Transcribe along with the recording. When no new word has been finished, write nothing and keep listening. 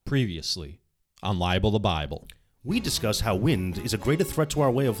Previously on Libel the Bible. We discuss how wind is a greater threat to our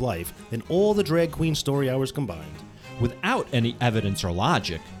way of life than all the drag queen story hours combined. Without any evidence or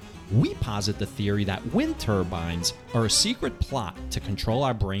logic, we posit the theory that wind turbines are a secret plot to control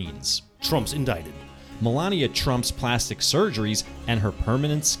our brains. Trump's indicted. Melania Trump's plastic surgeries and her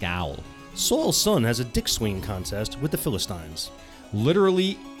permanent scowl. Saul's son has a dick swinging contest with the Philistines.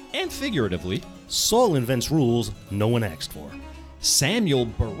 Literally and figuratively, Saul invents rules no one asked for. Samuel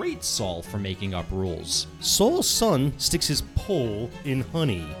berates Saul for making up rules. Saul's son sticks his pole in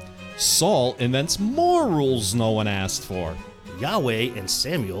honey. Saul invents more rules no one asked for. Yahweh and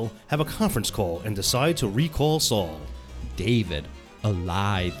Samuel have a conference call and decide to recall Saul. David, a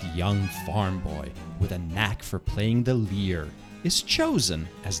lithe young farm boy with a knack for playing the lyre, is chosen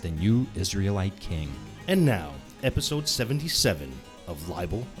as the new Israelite king. And now, episode 77 of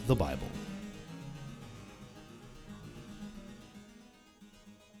Libel the Bible.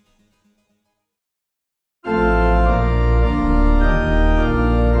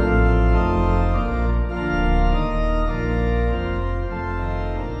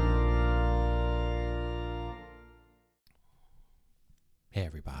 Hey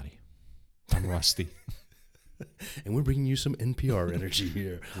everybody, I'm Rusty. And we're bringing you some NPR energy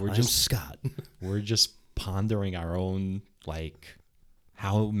here. I'm Scott. We're just pondering our own,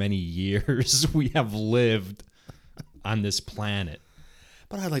 how many years we have lived on this planet.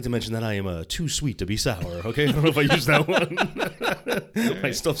 But I'd like to mention that I am too sweet to be sour, okay? I don't know if I used that one.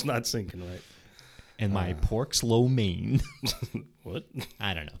 My stuff's not sinking right. And my pork's lo mein. What?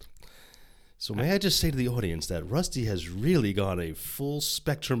 I don't know. So may I just say to the audience that Rusty has really gone a full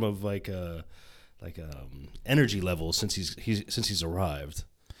spectrum of energy levels since he's arrived.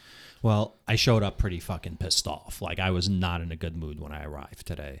 Well, I showed up pretty fucking pissed off. I was not in a good mood when I arrived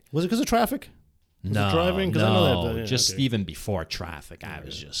today. Was it because of traffic? Was it driving? 'Cause no. I know that, just okay. Even before traffic, I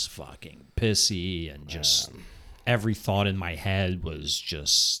was just fucking pissy and just every thought in my head was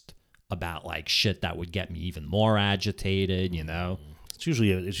just about shit that would get me even more agitated, you know? It's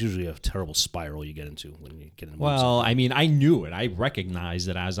usually a terrible spiral you get into when you get into. Well, I mean, I knew it. I recognized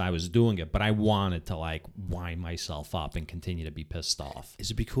it as I was doing it, but I wanted to wind myself up and continue to be pissed off.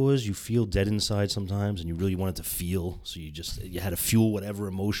 Is it because you feel dead inside sometimes and you really wanted to feel, so you had to fuel whatever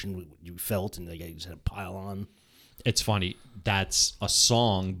emotion you felt and you just had to pile on? It's funny. That's a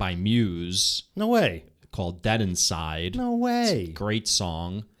song by Muse. No way. Called Dead Inside. No way. It's a great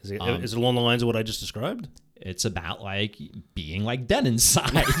song. Is it along the lines of what I just described? It's about being dead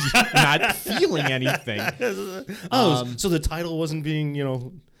inside, not feeling anything. So the title wasn't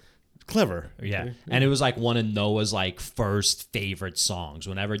being, clever. Yeah. Okay. And it was one of Noah's first favorite songs.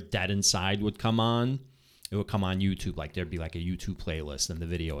 Whenever Dead Inside would come on, it would come on YouTube. There'd be a YouTube playlist and the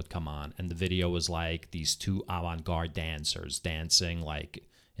video would come on. And the video was these two avant-garde dancers dancing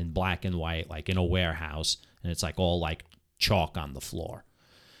in black and white, in a warehouse. And it's all chalk on the floor.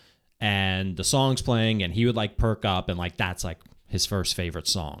 And the song's playing, and he would perk up, and that's his first favorite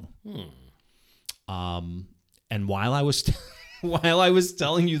song. And while I was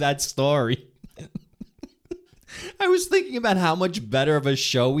telling you that story, I was thinking about how much better of a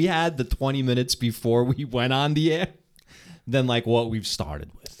show we had the 20 minutes before we went on the air than what we've started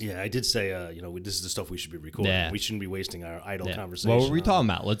with. Yeah, I did say, this is the stuff we should be recording. Yeah. We shouldn't be wasting our idle conversation. What were we talking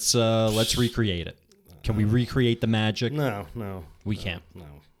about? Let's recreate it. Can we recreate the magic? No. We can't. No.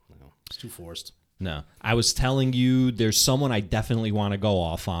 It's too forced. No. I was telling you there's someone I definitely want to go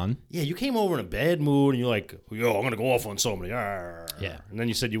off on. Yeah, you came over in a bad mood and you're like, yo, I'm going to go off on somebody. Yeah. And then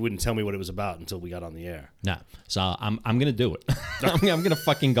you said you wouldn't tell me what it was about until we got on the air. No. So I'm going to do it. I'm going to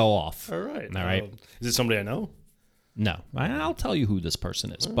fucking go off. All right. Is it somebody I know? No. I'll tell you who this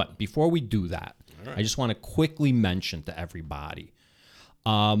person is. But before we do that, I just want to quickly mention to everybody,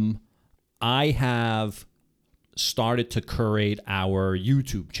 I have started to curate our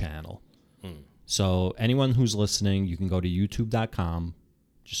YouTube channel. So anyone who's listening, you can go to youtube.com,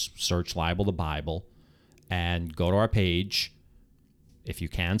 just search Libel the Bible, and go to our page. If you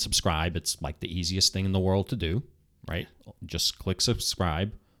can, subscribe. It's the easiest thing in the world to do, right? Just click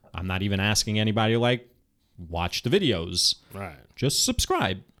subscribe. I'm not even asking anybody to watch the videos. Right. Just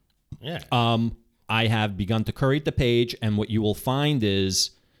subscribe. Yeah. I have begun to curate the page, and what you will find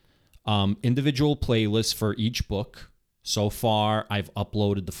is individual playlists for each book. So far, I've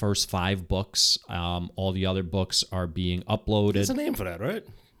uploaded the first 5 books. All the other books are being uploaded. There's a name for that, right?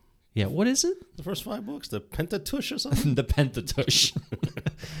 Yeah, what is it? The first 5 books? The Pentateuch or something? The Pentateuch.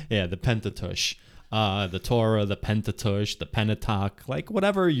 Yeah, the Pentateuch. The Torah, the Pentateuch, the Pentateuch,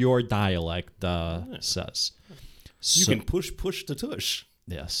 whatever your dialect says. You can push the tush.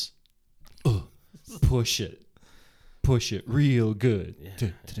 Yes. Push it. push it real good.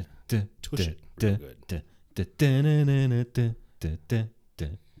 Tush it real good.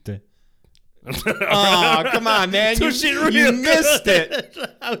 Oh, come on, man. You missed it.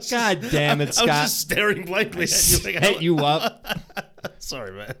 God damn it, Scott. I was just staring blankly at you. Set you up.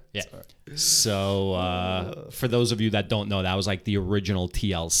 Sorry, man. Yeah. Sorry. So, for those of you that don't know, that was like the original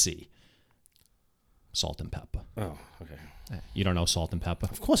TLC. Salt and Pepper. Oh, okay. You don't know Salt and Pepper?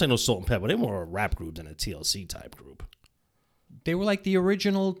 Of course I know Salt and Pepper. They're more a rap group than a TLC type group. They were like the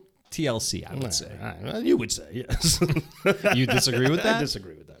original TLC, I would say. Well, you would say, yes. You disagree with that? I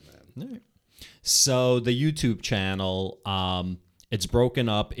disagree with that, man. All right. So the YouTube channel, it's broken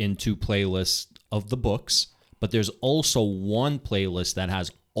up into playlists of the books, but there's also one playlist that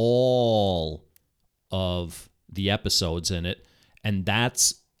has all of the episodes in it, and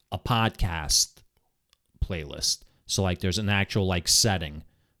that's a podcast playlist. So like there's an actual like setting,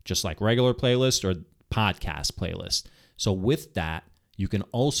 just like regular playlist or podcast playlist. So with that, you can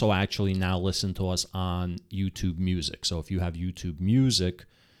also actually now listen to us on YouTube Music. So if you have YouTube Music,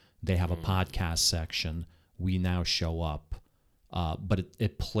 they have a podcast section. We now show up, but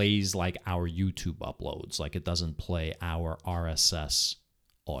it plays like our YouTube uploads. Like it doesn't play our RSS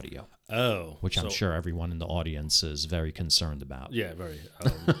audio. Oh. Which I'm sure everyone in the audience is very concerned about. Yeah, very.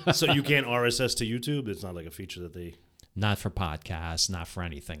 So you can't RSS to YouTube? It's not like a feature that they... Not for podcasts, not for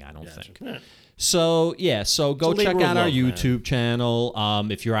anything, I don't think. Yeah. So, yeah, so go check out our YouTube channel.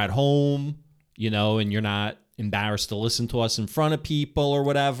 If you're at home, and you're not embarrassed to listen to us in front of people or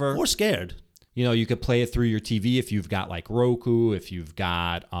whatever. Or scared. You could play it through your TV if you've got like Roku, if you've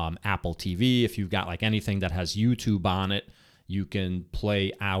got Apple TV, if you've got like anything that has YouTube on it. You can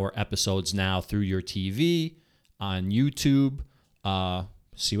play our episodes now through your TV on YouTube.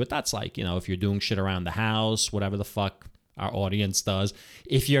 See what that's like. If you're doing shit around the house, whatever the fuck our audience does.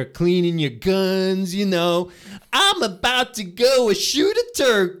 If you're cleaning your guns, I'm about to go and shoot a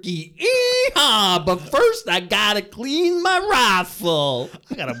turkey. Eehaw! But first I gotta clean my rifle.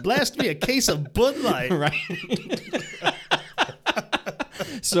 I gotta blast me a case of Bud Light. Right.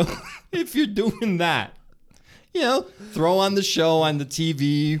 So if you're doing that, throw on the show on the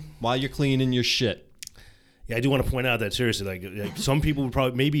TV while you're cleaning your shit. Yeah, I do want to point out that seriously, like some people would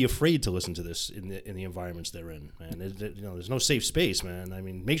probably may be afraid to listen to this in the environments they're in, man. There's no safe space, man. I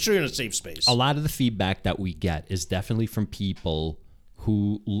mean, make sure you're in a safe space. A lot of the feedback that we get is definitely from people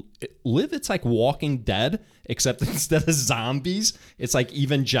who live. It's like Walking Dead, except instead of zombies, it's like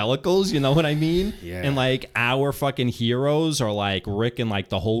evangelicals. You know what I mean? Yeah. And like our fucking heroes are like Rick and like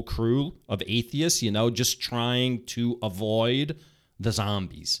the whole crew of atheists. Just trying to avoid the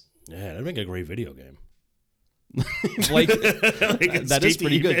zombies. Yeah, that'd make a great video game. Like that is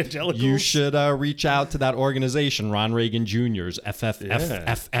pretty good. You should reach out to that organization, Ron Reagan Jr.'s FFFFFFF.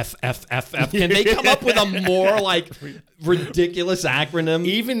 Can they come up with a more like ridiculous acronym?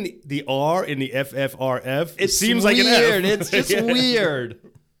 Even the R in the FFRF, it seems weird. Like an F. It's just weird.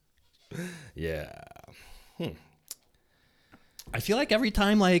 Yeah. I feel like every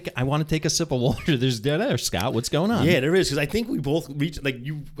time like I want to take a sip of water, there's dead air. Scott, what's going on? Yeah, there is, because I think we both reached, like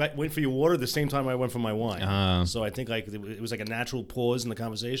you went for your water the same time I went for my wine. So I think like it was like a natural pause in the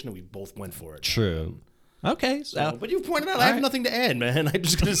conversation and we both went for it. True. Okay. But you pointed out I have nothing to add, man. I'm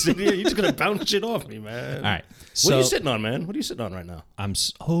just going to sit here. You're just going to bounce shit off me, man. All right. So, what are you sitting on, man? What are you sitting on right now?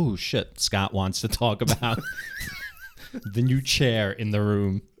 Oh, shit. Scott wants to talk about the new chair in the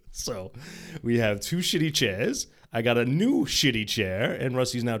room. So we have two shitty chairs. I got a new shitty chair, and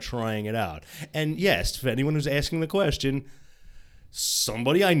Rusty's now trying it out. And yes, for anyone who's asking the question,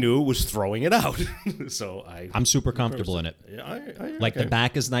 somebody I knew was throwing it out. So I'm super comfortable in it. Yeah, like the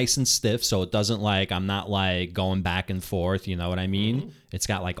back is nice and stiff, so it doesn't like I'm not like going back and forth. You know what I mean? Mm-hmm. It's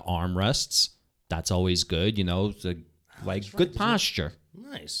got like armrests. That's always good. Like good posture.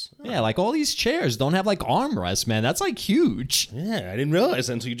 Nice. Yeah, like all these chairs don't have like armrests, man. That's like huge. Yeah, I didn't realize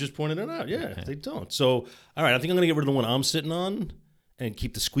that until you just pointed it out. Yeah, they don't. So, all right, I think I'm going to get rid of the one I'm sitting on and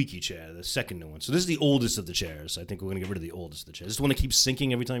keep the squeaky chair, the second new one. So this is the oldest of the chairs. I think we're going to get rid of the oldest of the chairs. This is the one that keeps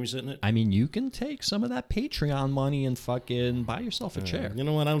sinking every time you sit in it. I mean, you can take some of that Patreon money and fucking buy yourself a chair. You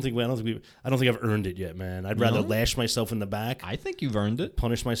know what? I don't think I've earned it yet, man. I'd rather lash myself in the back. I think you've earned it.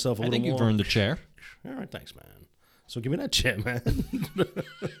 Punish myself a little more. I think you've earned the chair. All right, thanks, man. So give me that chair, man.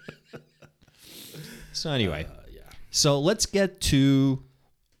 So anyway, So let's get to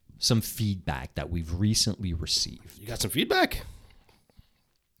some feedback that we've recently received. You got some feedback?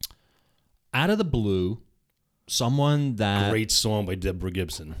 Out of the blue, someone that... Great song by Deborah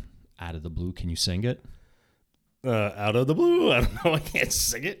Gibson. Out of the blue, can you sing it? Out of the blue? I don't know. I can't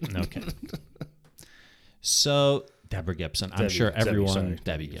sing it. Okay. So, Deborah Gibson. I'm sure everyone...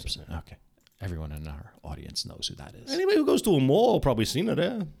 Debbie Gibson. Okay. Everyone in our audience knows who that is. Anybody who goes to a mall probably seen her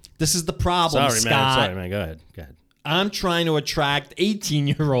there. This is the problem, Sorry, Scott. man. Sorry, man. Go ahead. I'm trying to attract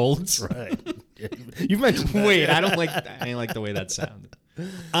 18-year-olds. Right. You've mentioned that. Wait, I didn't like the way that sounded.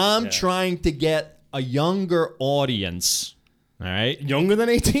 I'm trying to get a younger audience. All right? Younger than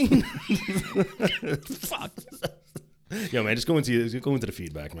 18? Fuck. Yo, man, just go into the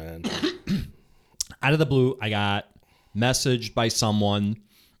feedback, man. Out of the blue, I got messaged by someone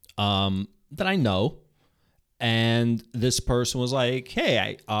that I know, and this person was like,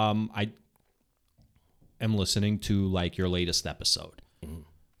 "Hey, I am listening to like your latest episode." Mm-hmm.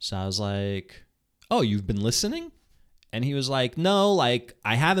 So I was like, "Oh, you've been listening?" And he was like, "No, like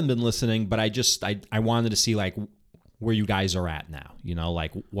I haven't been listening, but I wanted to see like where you guys are at now. You know,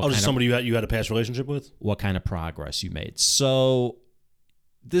 like what kind of somebody you had a past relationship with? What kind of progress you made." So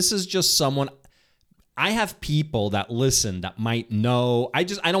this is just someone. I have people that listen that might know. I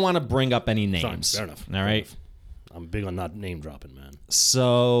don't want to bring up any names. Fair enough. All right. I'm big on not name dropping, man.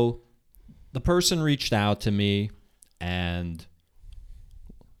 So the person reached out to me and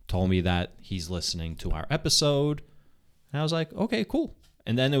told me that he's listening to our episode. And I was like, okay, cool.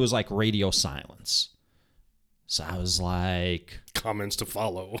 And then it was like radio silence. So I was like... Comments to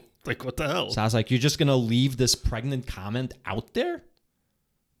follow. Like, what the hell? So I was like, you're just going to leave this pregnant comment out there?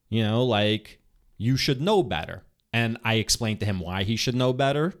 You know, like... You should know better. And I explained to him why he should know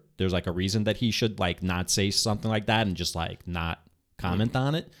better. There's like a reason that he should like not say something like that and just like not comment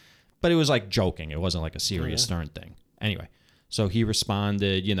on it. But it was like joking. It wasn't like a serious stern thing. Anyway, so he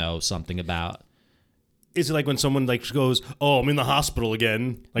responded, you know, something about... Is it like when someone like goes, "Oh, I'm in the hospital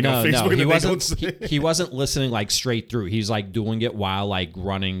again"? Like on Facebook, he wasn't listening like straight through. He's like doing it while like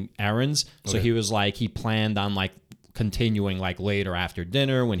running errands. So he was like, he planned on like continuing like later after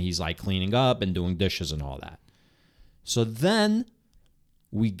dinner when he's like cleaning up and doing dishes and all that. So then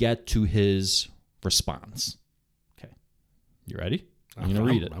we get to his response. Okay. You ready? I'm going to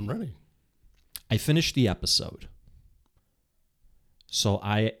read it. I'm ready. I finished the episode. So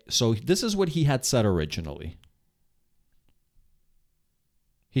this is what he had said originally.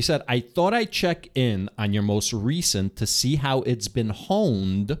 He said, "I thought I'd check in on your most recent to see how it's been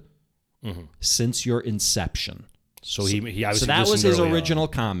honed since your inception." So he obviously so that was his original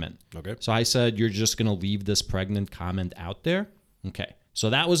on. comment. Okay. So I said, you're just going to leave this pregnant comment out there? Okay. So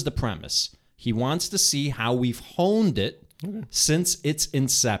that was the premise. He wants to see how we've honed it since its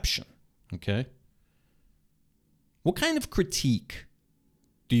inception. Okay. What kind of critique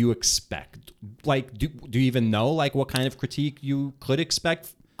do you expect? Like, do you even know like what kind of critique you could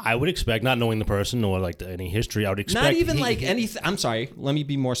expect? I would expect, not knowing the person or like any history, I would expect... Not even like anything. I'm sorry. Let me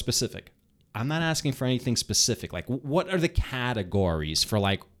be more specific. I'm not asking for anything specific. Like, what are the categories for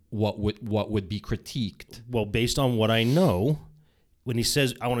like what would be critiqued? Well, based on what I know, when he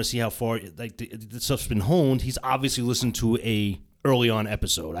says, "I want to see how far like the stuff's been honed," he's obviously listened to a early on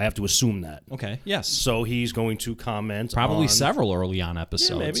episode. I have to assume that. Okay. Yes. So he's going to comment probably on, several early on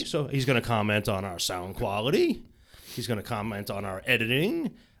episodes. Yeah, maybe. So he's going to comment on our sound quality. He's going to comment on our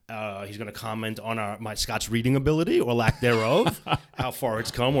editing. He's going to comment on my Scott's reading ability or lack thereof, how far it's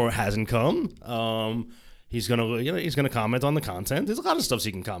come or hasn't come. He's going to comment on the content. There's a lot of stuff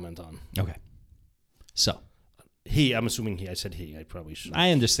he can comment on. Okay. So I'm assuming he. I said he. I probably should.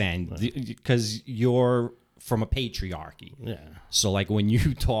 I understand because you're from a patriarchy. Yeah. So like when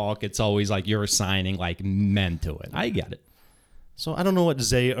you talk, it's always like you're assigning like men to it. I get it. So I don't know what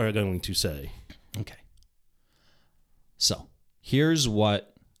they are going to say. Okay. So here's what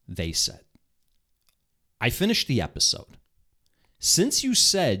they said. I finished the episode. Since you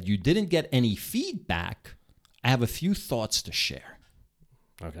said you didn't get any feedback, I have a few thoughts to share.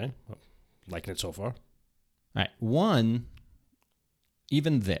 Okay. Well, liking it so far. All right. One,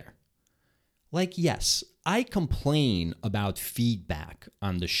 even there. Like, yes, I complain about feedback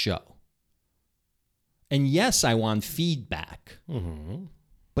on the show. And yes, I want feedback. Mm-hmm.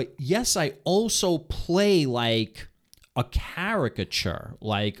 But yes, I also play like a caricature,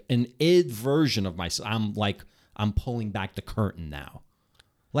 like an id version of myself. I'm pulling back the curtain now.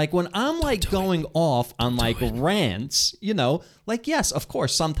 Like when I'm like going off on like rants, you know, like, yes, of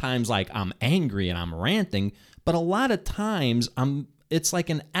course, sometimes like I'm angry and I'm ranting, but a lot of times it's like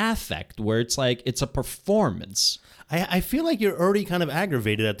an affect where it's like, it's a performance. I feel like you're already kind of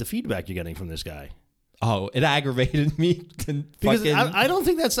aggravated at the feedback you're getting from this guy. Oh, it aggravated me. Because I don't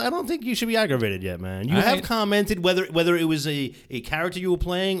think you should be aggravated yet, man. You have commented whether it was a character you were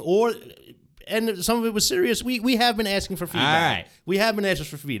playing and some of it was serious. We have been asking for feedback. All right. We have been asking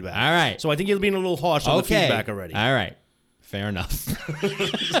for feedback. All right. So I think you're being a little harsh on the feedback already. All right. Fair enough.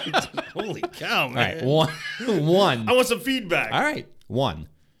 Holy cow, man. All right. One. I want some feedback. All right. One.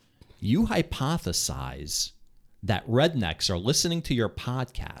 You hypothesize that rednecks are listening to your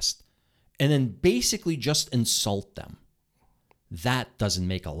podcast and then basically just insult them. That doesn't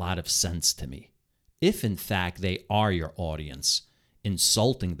make a lot of sense to me. If in fact they are your audience,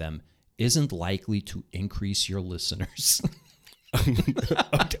 insulting them isn't likely to increase your listeners.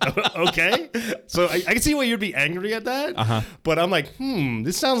 Okay. So I can see why you'd be angry at that. But I'm like,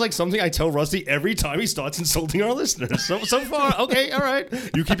 this sounds like something I tell Rusty every time he starts insulting our listeners. So far, okay, all right.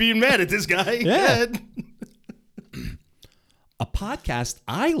 You keep being mad at this guy. Yeah. A podcast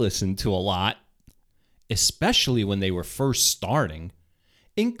I listened to a lot, especially when they were first starting,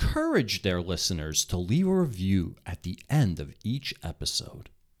 encouraged their listeners to leave a review at the end of each episode.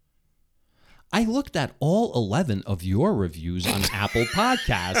 I looked at all 11 of your reviews on Apple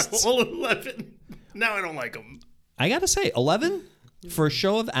Podcasts. All 11? Now I don't like them. I gotta say, 11 for a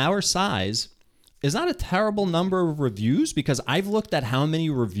show of our size is not a terrible number of reviews, because I've looked at how many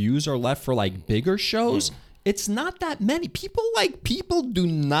reviews are left for like bigger shows. It's not that many. People do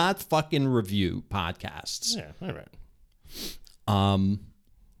not fucking review podcasts. Yeah, all right.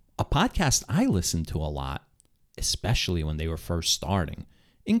 A podcast I listened to a lot, especially when they were first starting,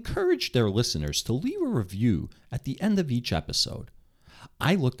 encouraged their listeners to leave a review at the end of each episode.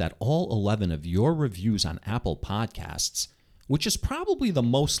 I looked at all 11 of your reviews on Apple Podcasts, which is probably the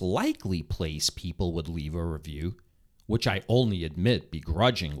most likely place people would leave a review, which I only admit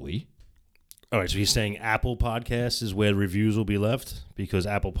begrudgingly. All right, so he's saying Apple Podcasts is where reviews will be left because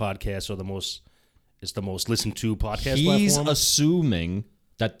Apple Podcasts are the most listened to podcast He's platform? assuming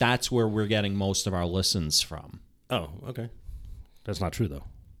that that's where we're getting most of our listens from. Oh, okay. That's not true, though.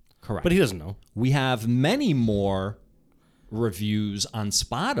 Correct. But he doesn't know. We have many more reviews on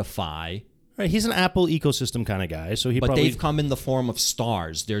Spotify, Right, he's an Apple ecosystem kind of guy, so but they've come in the form of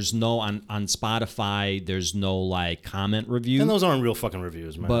stars. There's no, on Spotify, there's no like comment review. And those aren't real fucking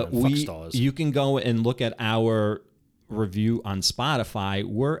reviews, man. But Fuck stars. you can go and look at our review on Spotify.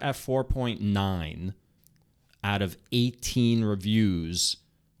 We're at 4.9 out of 18 reviews.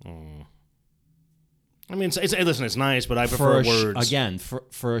 I mean, listen, it's nice, but I prefer words. Again,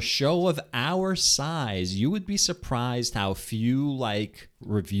 for a show of our size, you would be surprised how few like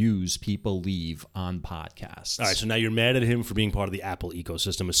reviews people leave on podcasts. All right, so now you're mad at him for being part of the Apple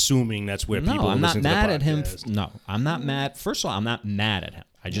ecosystem, assuming that's where people I'm not listen to the mad at him. podcast. No, I'm not mad. First of all, I'm not mad at him.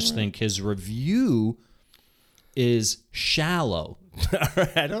 I just think his review is shallow. All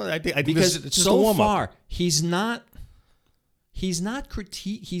right, I think Because it's just a so warm-up. far he's not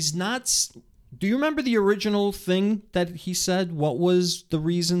critique. Do you remember the original thing that he said? What was the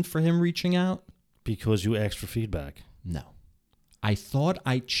reason for him reaching out? Because you asked for feedback. No. I thought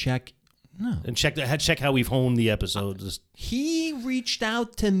I'd check. No. And check how we've honed the episodes. He reached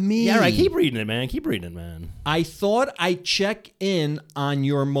out to me. Yeah, right. Keep reading it, man. Keep reading it, man. I thought I'd check in on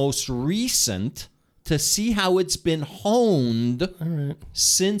your most recent to see how it's been honed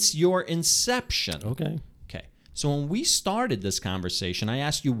since your inception. Okay. So when we started this conversation, I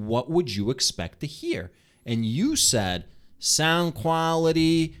asked you, what would you expect to hear? And you said sound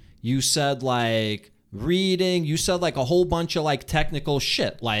quality. You said like reading. You said like a whole bunch of like technical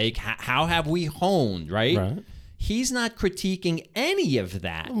shit. Like how have we honed, right? Right. He's not critiquing any of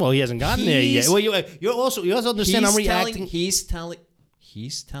that. Well, he hasn't gotten there yet. Well, you also understand I'm reacting. He's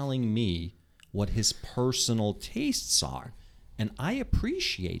telling me what his personal tastes are. And I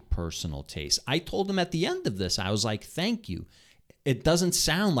appreciate personal taste. I told him at the end of this, I was like, thank you. It doesn't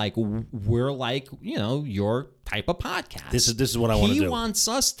sound like we're like, your type of podcast. This is what I want to do. He wants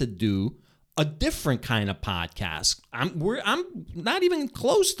us to do a different kind of podcast. I'm not even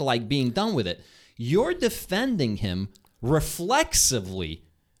close to like being done with it. You're defending him reflexively.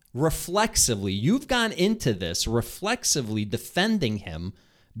 You've gone into this reflexively defending him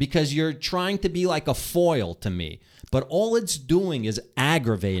because you're trying to be like a foil to me. But all it's doing is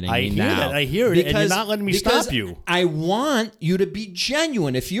aggravating me now. I hear it, and you're not letting me stop you. I want you to be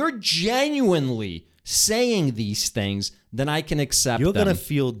genuine. If you're genuinely saying these things, then I can accept them. You're going to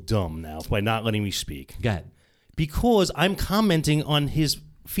feel dumb now by not letting me speak. Go ahead. Because I'm commenting on his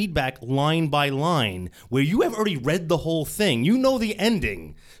feedback line by line, where you have already read the whole thing. You know the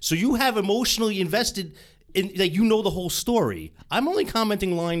ending. So you have emotionally invested in, like, you know the whole story. I'm only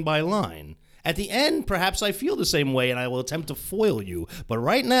commenting line by line. At the end, perhaps I feel the same way and I will attempt to foil you. But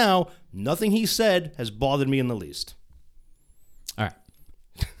right now, nothing he said has bothered me in the least. All right.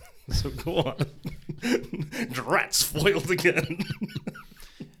 So go on. Drat's foiled again.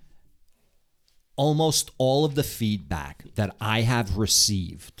 Almost all of the feedback that I have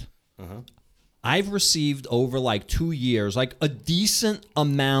received, I've received over like 2 years, like a decent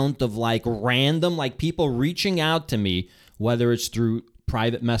amount of like random, like people reaching out to me, whether it's through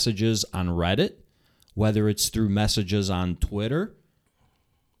private messages on Reddit, whether it's through messages on Twitter,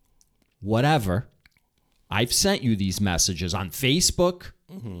 whatever. I've sent you these messages on Facebook.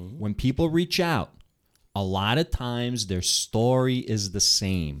 When people reach out, a lot of times their story is the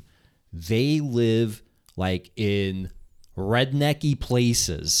same. They live like in rednecky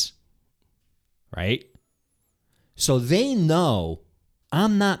places, right? So they know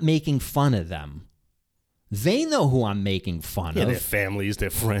I'm not making fun of them. They know who I'm making fun Yeah, of. their families, their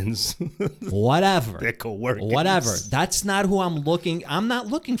friends, Whatever. their co-workers. Whatever. That's not who I'm not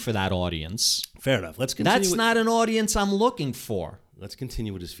looking for that audience. Fair enough. Let's continue. That's not an audience I'm looking for. Let's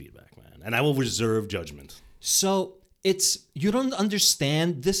continue with his feedback, man. And I will reserve judgment. So you don't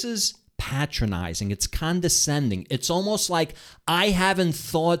understand. This is patronizing. It's condescending. It's almost like I haven't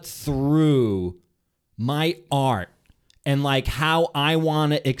thought through my art and like how I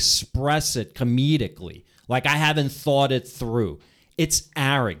want to express it comedically. Like I haven't thought it through. It's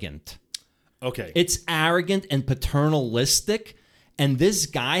arrogant. Okay. It's arrogant and paternalistic. And this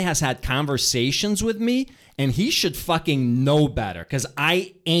guy has had conversations with me, and he should fucking know better because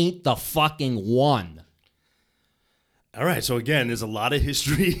I ain't the fucking one. All right. So again, there's a lot of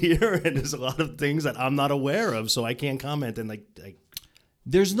history here, and there's a lot of things that I'm not aware of, so I can't comment. And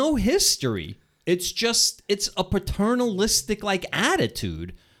There's no history. It's a paternalistic like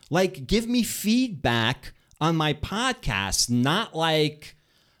attitude. Like, give me feedback on my podcast, not like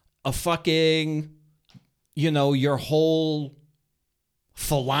a fucking, your whole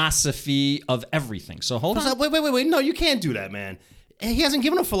philosophy of everything. So hold on. Wait. No, you can't do that, man. He hasn't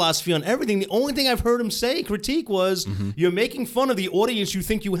given a philosophy on everything. The only thing I've heard him say, critique, was you're making fun of the audience you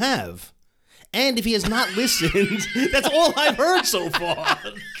think you have. And if he has not listened, that's all I've heard so far.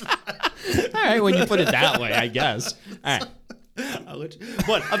 All right, when you put it that way, I guess. All right.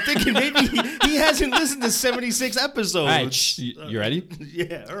 But I'm thinking maybe he hasn't listened to 76 episodes. All right, you ready?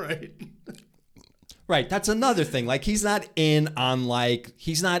 Yeah, all right. Right, that's another thing. Like, he's not in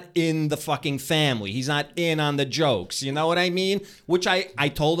the fucking family. He's not in on the jokes. You know what I mean? Which I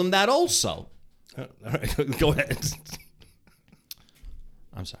told him that also. All right, go ahead.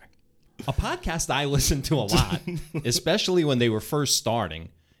 I'm sorry. A podcast I listened to a lot, especially when they were first starting,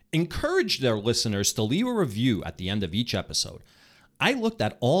 encouraged their listeners to leave a review at the end of each episode. I looked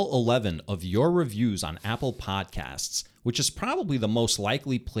at all 11 of your reviews on Apple Podcasts, which is probably the most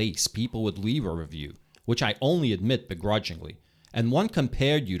likely place people would leave a review, which I only admit begrudgingly. And one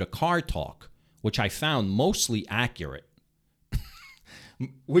compared you to Car Talk, which I found mostly accurate.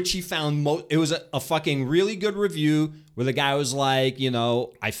 Which he found, it was a fucking really good review where the guy was like,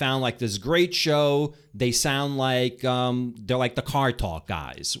 I found like this great show. They sound like, they're like the Car Talk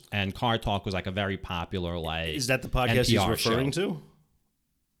guys. And Car Talk was like a very popular, like, is that the podcast NPR he's referring show. to?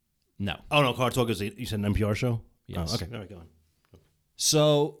 No. Oh, no, Car Talk is, you said an NPR show? Yes. Oh, okay, all right, go on.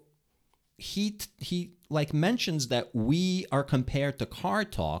 So he like mentions that we are compared to Car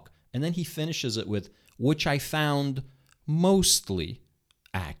Talk, and then he finishes it with, which I found mostly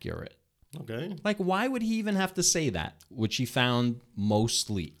accurate. Okay. Like, why would he even have to say that? Which he found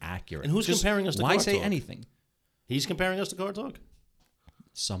mostly accurate. And who's comparing us to Car Why Talk? say anything? He's comparing us to Car Talk?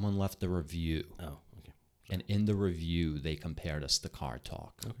 Someone left a review. Oh, okay. And in the review, they compared us to Car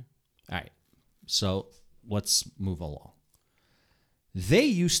Talk. Okay. All right. So let's move along. They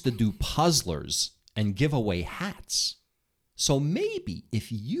used to do puzzlers and give away hats. So maybe if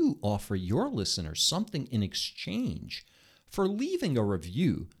you offer your listeners something in exchange for leaving a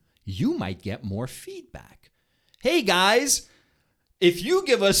review, you might get more feedback. Hey guys, if you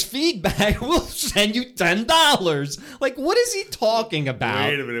give us feedback, we'll send you $10. Like, what is he talking about?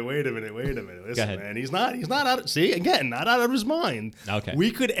 Wait a minute. Listen, Go ahead. man, he's not out. See, again, not out of his mind. Okay. We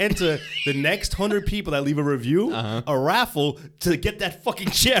could enter the next 100 people that leave a review, a raffle to get that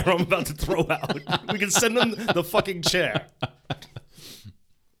fucking chair I'm about to throw out. We can send them the fucking chair.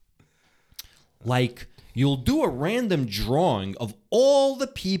 Like, you'll do a random drawing of all the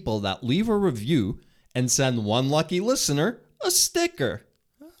people that leave a review and send one lucky listener a sticker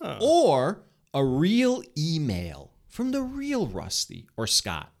or a real email from the real Rusty or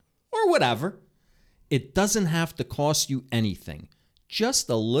Scott or whatever. It doesn't have to cost you anything. Just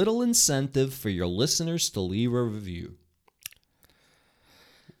a little incentive for your listeners to leave a review.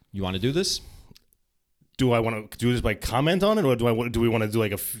 You want to do this? Do I want to do this by comment on it, or do we want to do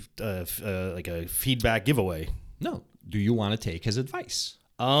like a feedback giveaway? No. Do you want to take his advice?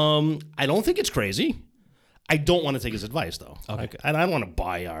 I don't think it's crazy. I don't want to take his advice though. Okay. I don't want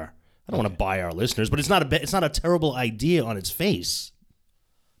to buy our listeners, but it's not a terrible idea on its face.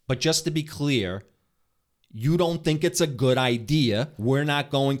 But just to be clear, you don't think it's a good idea. We're not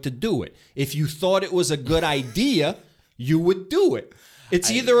going to do it. If you thought it was a good idea, you would do it. It's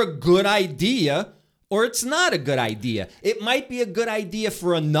either a good idea or it's not a good idea. It might be a good idea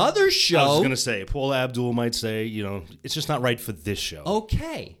for another show. I was going to say, Paul Abdul might say, it's just not right for this show.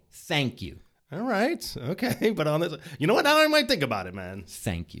 Okay. Thank you. All right. Okay. But on this, you know what? Now I might think about it, man.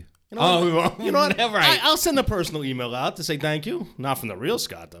 Thank you. You know what? Right. I'll send a personal email out to say thank you. Not from the real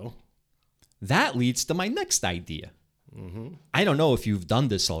Scott, though. That leads to my next idea. I don't know if you've done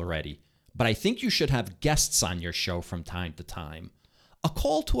this already, but I think you should have guests on your show from time to time. A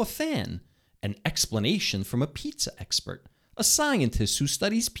call to a fan, an explanation from a pizza expert, a scientist who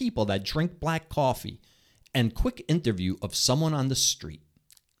studies people that drink black coffee, and quick interview of someone on the street.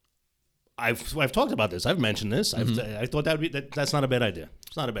 I've talked about this. I've mentioned this. I thought that's not a bad idea.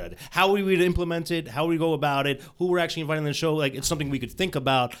 It's not a bad idea. How we would implement it, how we go about it, who we're actually inviting to the show, like it's something we could think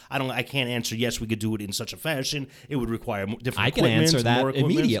about. I can't answer yes, we could do it in such a fashion. It would require different I can equipment, answer that more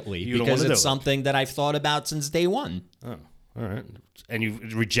equipment. immediately because it's something that I've thought about since day one. Oh, all right. And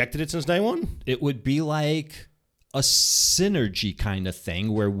you've rejected it since day one? It would be like a synergy kind of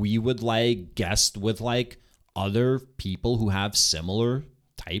thing where we would like guest with like other people who have similar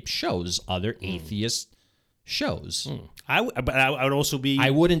type shows, other atheist shows. But I would also be... I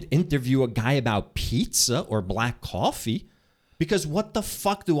wouldn't interview a guy about pizza or black coffee because what the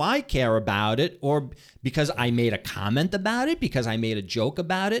fuck do I care about it? Or because I made a comment about it? Because I made a joke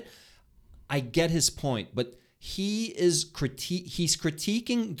about it? I get his point, but he's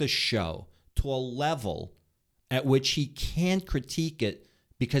critiquing the show to a level at which he can't critique it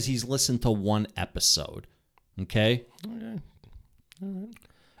because he's listened to one episode. Okay? Okay. All right.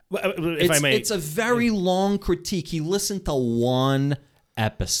 If I may, it's a very long critique. He listened to one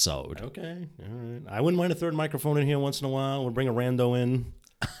episode. Okay, all right. I wouldn't mind a third microphone in here once in a while. We'll bring a rando in.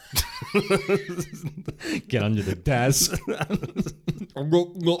 Get under the desk. All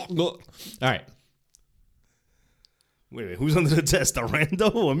right. Wait, who's under the desk? A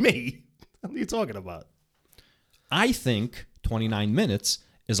rando or me? What are you talking about? I think 29 minutes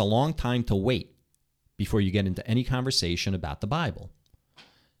is a long time to wait before you get into any conversation about the Bible.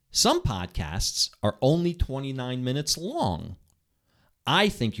 Some podcasts are only 29 minutes long. I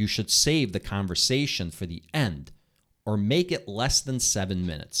think you should save the conversation for the end or make it less than 7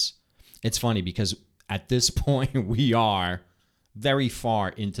 minutes. It's funny because at this point we are very far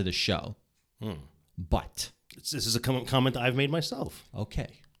into the show. But this is a comment I've made myself.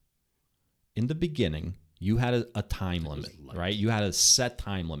 Okay. In the beginning, you had a time limit, right? You had a set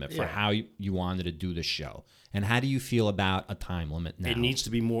time limit for how you wanted to do the show. And how do you feel about a time limit now? It needs to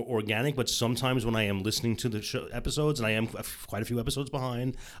be more organic, but sometimes when I am listening to the show episodes, and I am quite a few episodes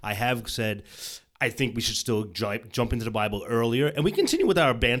behind, I have said, I think we should still jump into the Bible earlier. And we continue with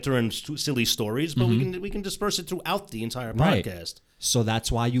our banter and silly stories, but we can disperse it throughout the entire podcast. Right. So that's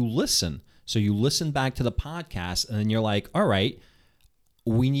why you listen. So you listen back to the podcast, and then you're like, all right,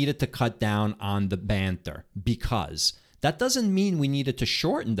 we needed to cut down on the banter because... That doesn't mean we needed to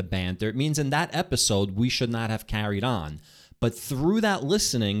shorten the banter. It means in that episode, we should not have carried on. But through that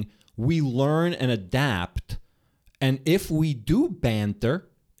listening, we learn and adapt. And if we do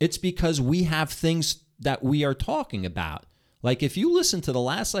banter, it's because we have things that we are talking about. Like if you listen to the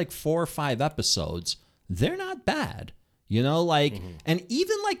last 4 or 5 episodes, they're not bad. And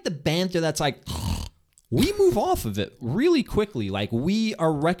even the banter that's we move off of it really quickly. We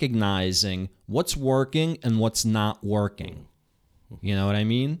are recognizing what's working and what's not working. You know what I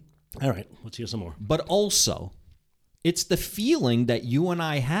mean? All right, let's hear some more. But also, it's the feeling that you and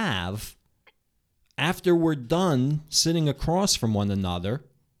I have after we're done sitting across from one another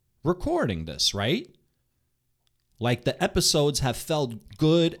recording this, right? The episodes have felt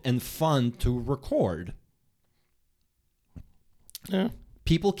good and fun to record. Yeah.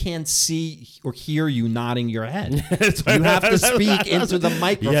 People can't see or hear you nodding your head. You have to speak into the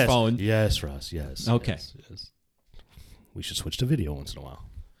microphone. Yes, Ross, yes. Okay. Yes. We should switch to video once in a while.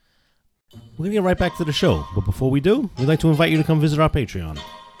 We're going to get right back to the show, but before we do, we'd like to invite you to come visit our Patreon.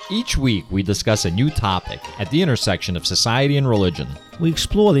 Each week, we discuss a new topic at the intersection of society and religion. We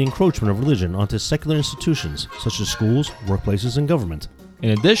explore the encroachment of religion onto secular institutions, such as schools, workplaces, and government.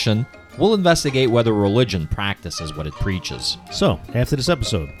 In addition, we'll investigate whether religion practices what it preaches. So, after this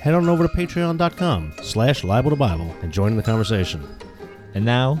episode, head on over to patreon.com/LibelToBible and join in the conversation. And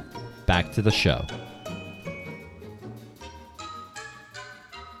now, back to the show.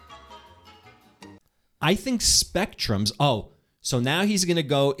 I think spectrums... so now he's going to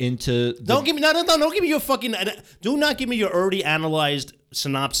go into... Don't give me your fucking... Do not give me your already analyzed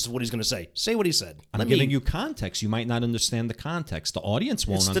synopsis of what he's going to say. Say what he said. I'm giving you context. You might not understand the context. The audience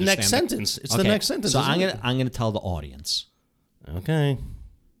won't understand. It's the next sentence. It's the next sentence. So I'm going to tell the audience. Okay.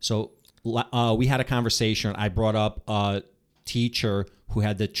 So we had a conversation. I brought up teacher who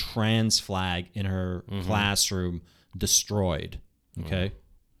had the trans flag in her classroom destroyed. Okay.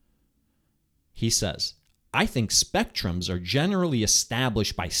 He says, I think spectrums are generally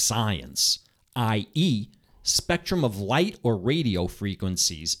established by science, i.e., spectrum of light or radio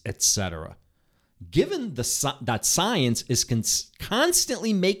frequencies, etc. Given that science is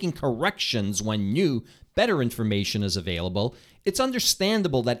constantly making corrections when new, better information is available, it's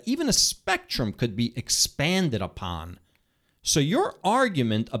understandable that even a spectrum could be expanded upon. So your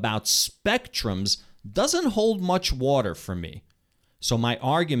argument about spectrums doesn't hold much water for me. So my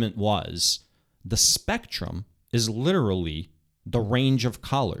argument was, the spectrum is literally the range of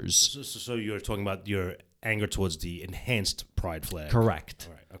colors. So you're talking about your anger towards the enhanced pride flag. Correct.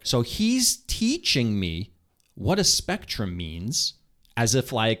 All right, okay. So he's teaching me what a spectrum means, as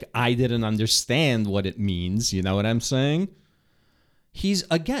if like I didn't understand what it means. You know what I'm saying? He's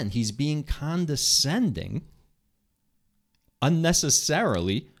being condescending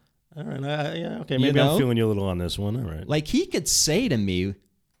unnecessarily. All right. Yeah. Okay. Maybe I'm feeling you a little on this one. All right. Like he could say to me,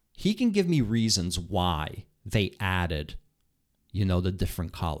 he can give me reasons why they added, the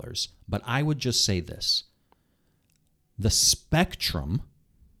different colors. But I would just say this. The spectrum,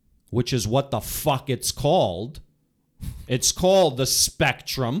 which is what the fuck it's called the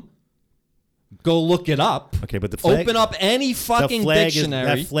spectrum. Go look it up. Okay, but the flag, open up any fucking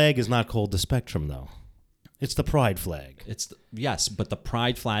dictionary. That flag is not called the spectrum, though. It's the pride flag. Yes, but the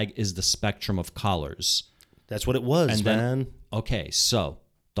pride flag is the spectrum of colors. That's what it was, man. Okay, so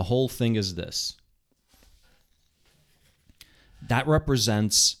the whole thing is this. That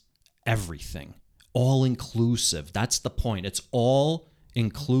represents everything. All inclusive. That's the point. It's all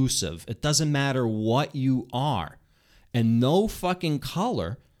inclusive. It doesn't matter what you are. And no fucking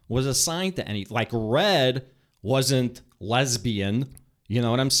color was assigned to any. Like red wasn't lesbian. You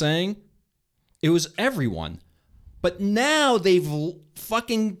know what I'm saying? It was everyone. But now they've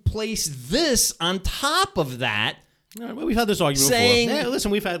fucking placed this on top of that. All right, well, we've had this argument before. Yeah,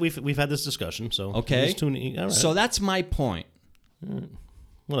 listen, we've had this discussion. So okay. All right. So that's my point.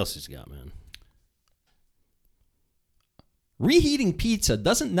 What else has he got, man? Reheating pizza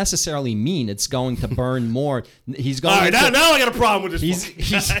doesn't necessarily mean it's going to burn more. He's going. All right, now I got a problem with this.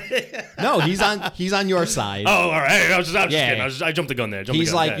 He's on your side. Oh, all right. I was just kidding. I jumped the gun there.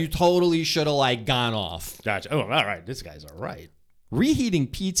 He's like, you totally should have like gone off. Gotcha. Oh, all right. This guy's all right. Reheating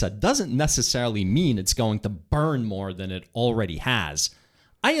pizza doesn't necessarily mean it's going to burn more than it already has.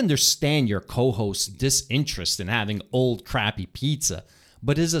 I understand your co-host's disinterest in having old crappy pizza,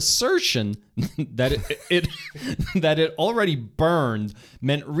 but his assertion that it already burned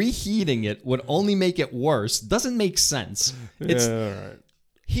meant reheating it would only make it worse doesn't make sense. It's all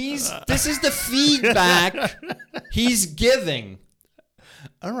right. This is the feedback he's giving.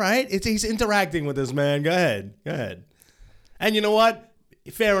 All right, he's interacting with this man. Go ahead. And you know what?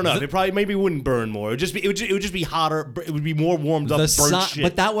 Fair enough. It maybe wouldn't burn more. It would just be hotter. It would be more warmed up. Burnt shit.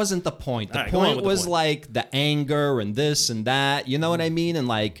 But that wasn't the point. The point was like the anger and this and that. You know what I mean? And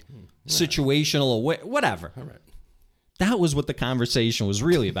like situational whatever. All right. That was what the conversation was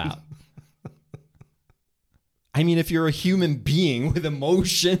really about. I mean, if you're a human being with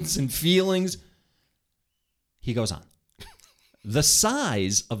emotions and feelings, he goes on. The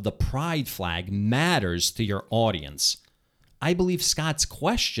size of the pride flag matters to your audience. I believe Scott's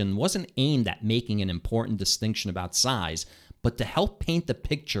question wasn't aimed at making an important distinction about size, but to help paint the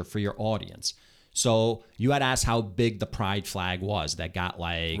picture for your audience. So you had asked how big the pride flag was that got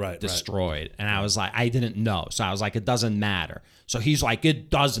destroyed. Right. And I was like, I didn't know. So I was like, it doesn't matter. So he's like, it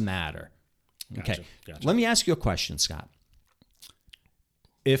does matter. Gotcha. Okay. Let me ask you a question, Scott.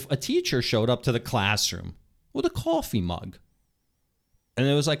 If a teacher showed up to the classroom with a coffee mug and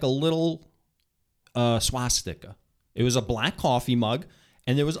there was like a little swastika. It was a black coffee mug,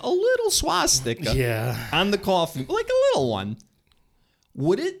 and there was a little swastika on the coffee, like a little one.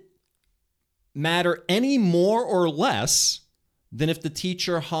 Would it matter any more or less than if the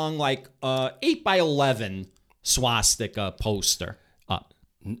teacher hung like a 8x11 swastika poster up?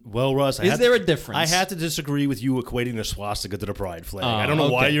 Well, Russ, is there a difference? I had to disagree with you equating the swastika to the pride flag. I don't know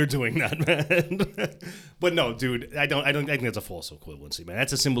why you're doing that, man. But no, dude, I think that's a false equivalency, man.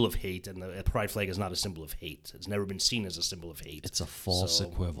 That's a symbol of hate, and the pride flag is not a symbol of hate. It's never been seen as a symbol of hate. It's a false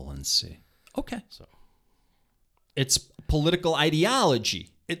equivalency. Okay. So it's political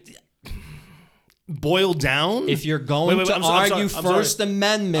ideology. Boiled down? If you're going to argue First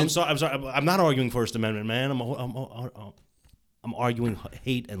Amendment. I'm sorry. I'm not arguing First Amendment, man. I'm arguing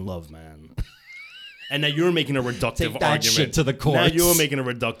hate and love, man. And now you're making a reductive Take that argument. Shit to the courts. Now you're making a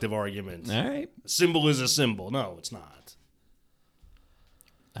reductive argument. All right. A symbol is a symbol. No, it's not.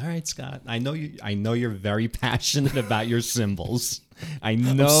 All right, Scott. I know you. I know you're very passionate about your symbols. I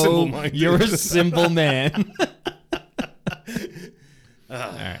know symbol-minded. you're a symbol man. All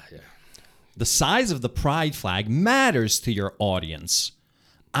right. Yeah. The size of the pride flag matters to your audience.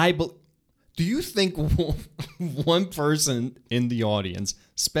 Do you think one person in the audience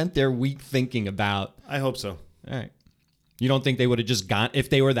spent their week thinking about? I hope so. All right. You don't think they would have just gone, if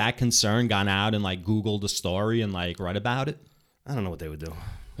they were that concerned, gone out and like Googled the story and like read about it? I don't know what they would do.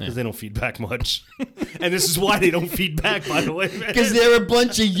 Because they don't feed back much. And this is why they don't feed back, by the way, man. Because they're a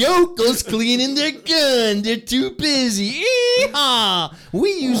bunch of yokels cleaning their gun. They're too busy. Eehaw!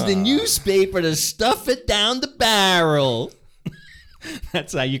 We use the newspaper to stuff it down the barrel.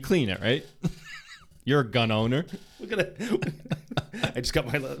 That's how you clean it, right? You're a gun owner. Look at it. I just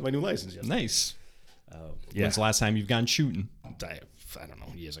got my new license yesterday. Nice. Yeah. When's the last time you've gone shooting? I don't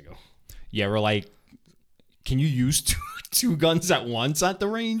know, years ago. Yeah, we're like, can you use two guns at once at the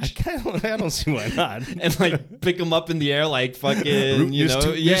range? I don't see why not. And like pick them up in the air like fucking, you know,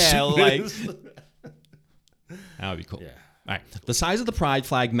 like that would be cool. Yeah. All right. The size of the pride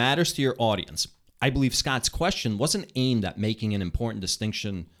flag matters to your audience. I believe Scott's question wasn't aimed at making an important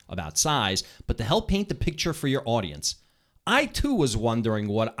distinction about size, but to help paint the picture for your audience. I too was wondering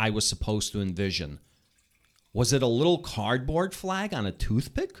what I was supposed to envision. Was it a little cardboard flag on a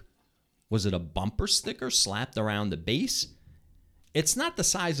toothpick? Was it a bumper sticker slapped around the base? It's not the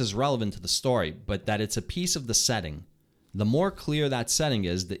size is relevant to the story, but that it's a piece of the setting. The more clear that setting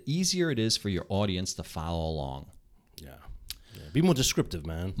is, the easier it is for your audience to follow along. Yeah. Be more descriptive,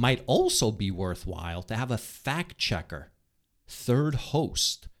 man. Might also be worthwhile to have a fact checker, third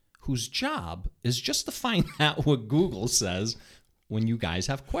host, whose job is just to find out what Google says when you guys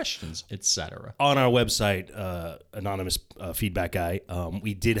have questions, etc. On our website, anonymous feedback guy,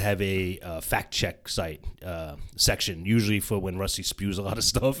 we did have a fact check site section, usually for when Rusty spews a lot of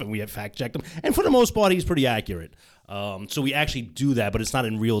stuff, and we have fact checked him. And for the most part, he's pretty accurate. So we actually do that, but it's not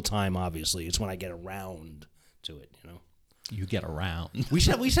in real time. Obviously, it's when I get around to it. You know, you get around. We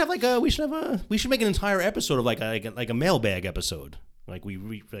should make an entire episode of like a mailbag episode. Like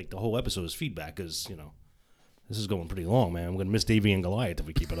like the whole episode is feedback, because you know. This is going pretty long, man. I'm going to miss Davey and Goliath if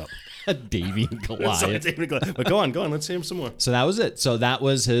we keep it up. Davey and Goliath. Sorry, Davey and Goliath. But go on. Let's hear him some more. So that was it. So that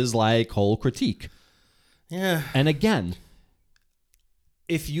was his like whole critique. Yeah. And again,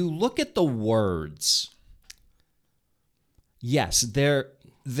 if you look at the words, yes,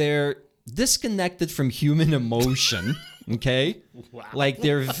 they're disconnected from human emotion. Okay? Wow. Like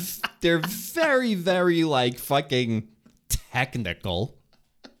they're very, very like fucking technical.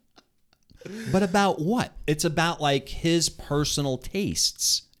 But about what? It's about like his personal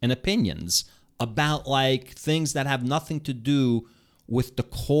tastes and opinions about like things that have nothing to do with the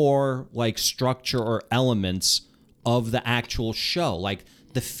core like structure or elements of the actual show. Like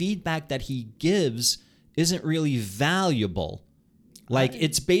the feedback that he gives isn't really valuable. Like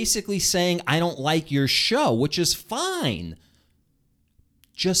it's basically saying, I don't like your show, which is fine.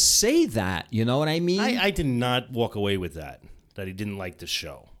 Just say that, you know what I mean? I did not walk away with that he didn't like the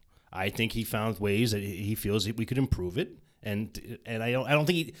show. I think he found ways that he feels that we could improve it, and I don't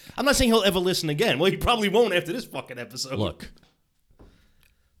think I'm not saying he'll ever listen again. Well, he probably won't after this fucking episode. Look,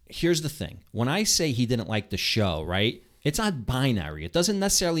 here's the thing. When I say he didn't like the show, right? It's not binary. It doesn't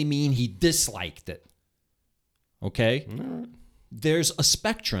necessarily mean he disliked it. Okay? There's a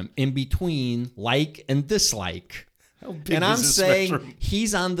spectrum in between like and dislike. How big And is I'm this saying spectrum?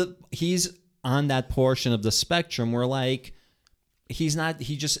 he's on that portion of the spectrum where like it's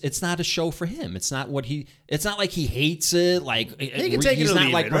not a show for him. It's not like he hates it. Like He can take it he's or not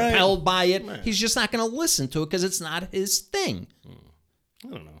leave like it, right? repelled by it. Right. He's just not going to listen to it because it's not his thing. I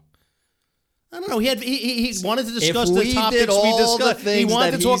don't know. He wanted to discuss If the we topics did we all the discussed. He things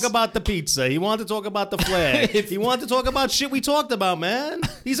wanted that to talk he's- about the pizza. He wanted to talk about the flag. He wanted to talk about shit we talked about, man.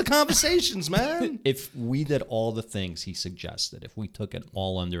 These are conversations, man. If we did all the things he suggested, if we took it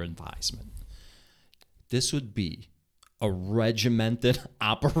all under advisement, this would be a regimented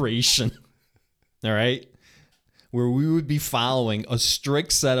operation, all right? Where we would be following a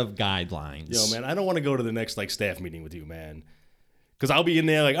strict set of guidelines. Yo, man, I don't want to go to the next staff meeting with you, man. Because I'll be in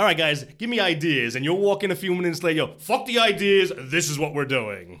there like, all right, guys, give me ideas. And you'll walk in a few minutes later, yo, fuck the ideas. This is what we're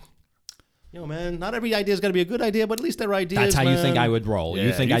doing. Yo, man, not every idea's got to be a good idea, but at least they're ideas, That's how man. you think I would roll. Yeah,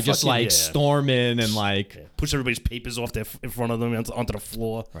 you think I just storm in and like... push everybody's papers off in front of them onto the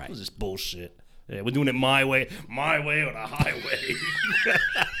floor. Right. What's this bullshit? Yeah, we're doing it my way or the highway.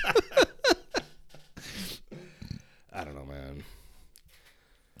 I don't know, man.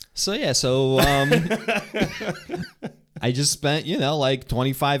 So I just spent, like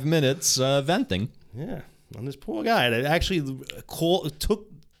 25 minutes venting. Yeah, on this poor guy that actually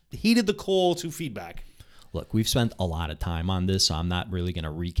heeded the call to feedback. Look, we've spent a lot of time on this, so I'm not really going to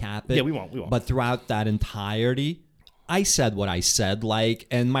recap it. Yeah, we won't. But throughout that entirety, I said what I said,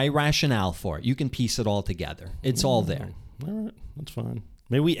 and my rationale for it. You can piece it all together. It's all there. All right, that's fine.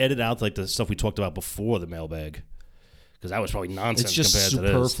 Maybe we edit out like the stuff we talked about before the mailbag, because that was probably nonsense. It's just compared to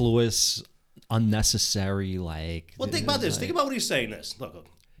this. superfluous, unnecessary. Like, well, think about this. Think about what he's saying. Look,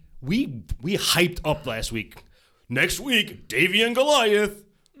 we hyped up last week. Next week, Davey and Goliath.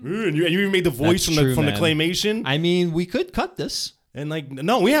 And you even made the voice from the claymation. I mean, we could cut this. And like,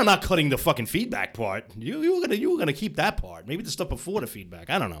 no, we are not cutting the fucking feedback part. You were gonna keep that part. Maybe the stuff before the feedback.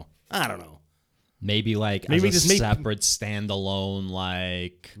 I don't know. Maybe as a separate standalone,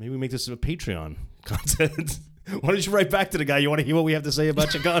 like. Maybe we make this a Patreon content. Why don't you write back to the guy? You want to hear what we have to say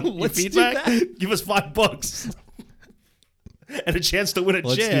about your gun? Let's feedback? do that. Give us $5 and a chance to win a chair.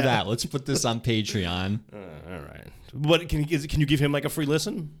 Let's do that. Let's put this on Patreon. All right. But can you give him like a free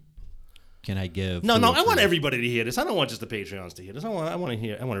listen? Can I give? No. I want everybody to hear this. I don't want just the Patreons to hear this. I want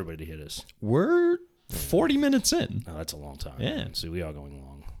everybody to hear this. We're 40 minutes in. Oh, that's a long time. Yeah. See, we are going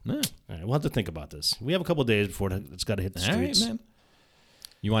long. Yeah. All right, we'll have to think about this. We have a couple of days before it's got to hit the streets. All right, man.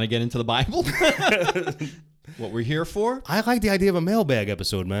 You want to get into the Bible? What we're here for? I like the idea of a mailbag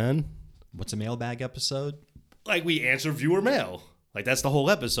episode, man. What's a mailbag episode? Like we answer viewer mail. Like that's the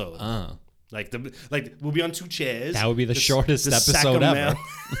whole episode. Like we'll be on two chairs. That would be the shortest episode ever.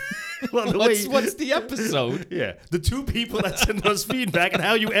 Well, what's the episode? Yeah, the two people that send us feedback and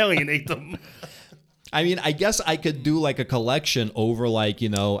how you alienate them. I mean, I guess I could do like a collection over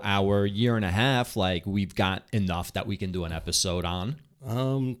our year and a half. Like we've got enough that we can do an episode on.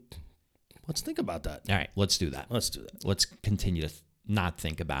 Let's think about that. All right, let's do that. Let's continue to not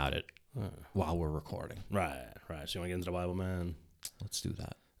think about it while we're recording. Right. So you want to get into the Bible, man? Let's do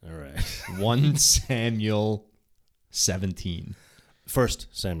that. All right. 1 Samuel 17. 1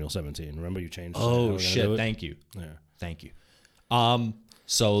 Samuel 17. Remember you changed. Oh shit! Thank you. Yeah. Thank you.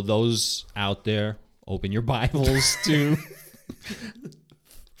 So those out there, open your Bibles to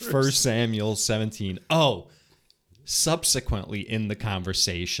 1 Samuel 17. Oh, subsequently in the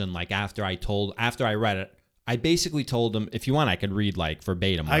conversation, like after I read it, I basically told him, if you want, I could read like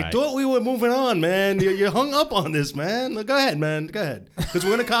verbatim. I thought we were moving on, man. You hung up on this, man. Go ahead, man. Go ahead. Because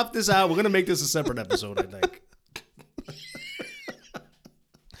we're going to cop this out. We're going to make this a separate episode, I think.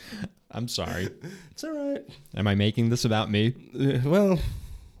 I'm sorry. It's all right. Am I making this about me? Well,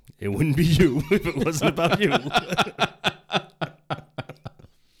 it wouldn't be you if it wasn't about you.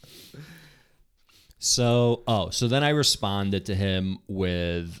 So then I responded to him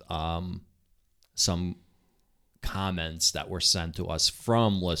with some comments that were sent to us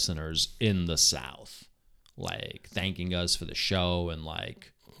from listeners in the South, like thanking us for the show and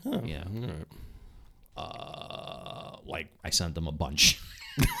like, like I sent them a bunch.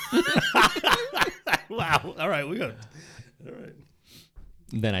 Wow. All right. We got it. All right.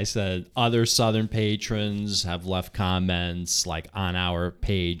 Then I said, other Southern patrons have left comments like on our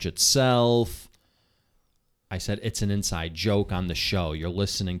page itself. I said, it's an inside joke on the show. You're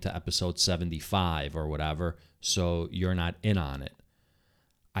listening to episode 75 or whatever, so you're not in on it.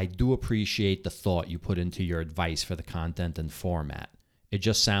 I do appreciate the thought you put into your advice for the content and format. It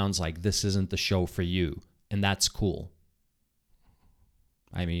just sounds like this isn't the show for you, and that's cool.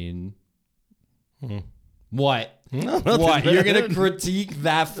 I mean, what? No, What? You're going to critique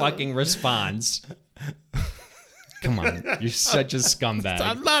that fucking response? Come on. You're such a scumbag.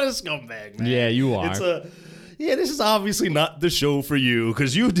 I'm not a scumbag, man. Yeah, you are. This is obviously not the show for you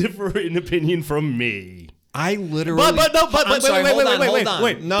because you differ in opinion from me. I literally. But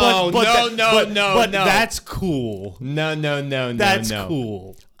wait. No. But that's cool. No. That's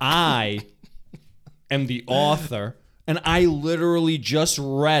cool. I am the author, and I literally just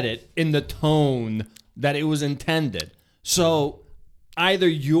read it in the tone that it was intended. So either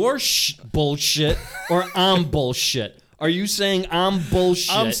you're bullshit or I'm bullshit. Are you saying I'm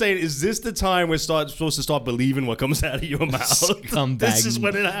bullshit? I'm saying, is this the time we're supposed to start believing what comes out of your mouth? Scumbag. This is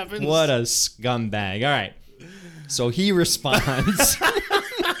when it happens? What a scumbag. All right. So he responds.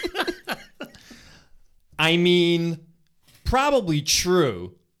 I mean, probably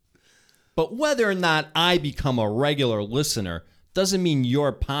true. But whether or not I become a regular listener doesn't mean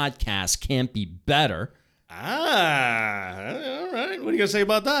your podcast can't be better. All right. What are you going to say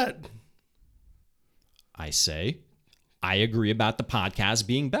about that? I say, I agree about the podcast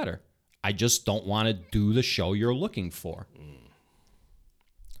being better. I just don't want to do the show you're looking for.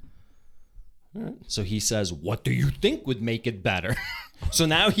 Right. So he says, what do you think would make it better? So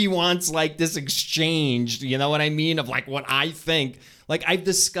now he wants like this exchange, you know what I mean? Of like what I think. Like I've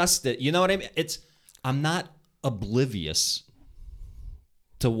discussed it. You know what I mean? I'm not oblivious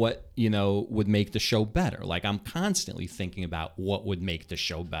to what, would make the show better. Like, I'm constantly thinking about what would make the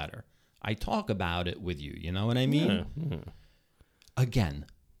show better. I talk about it with you. You know what I mean? Yeah. Again,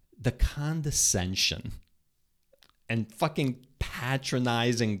 the condescension and fucking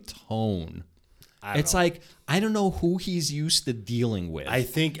patronizing tone. It's like, I don't know who he's used to dealing with.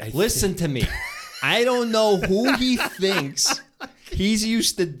 Listen to me. I don't know who he thinks he's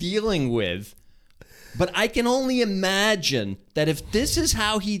used to dealing with, but I can only imagine that if this is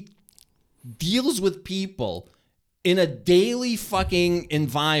how he deals with people in a daily fucking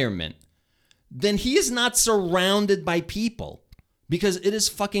environment, then he is not surrounded by people, because it is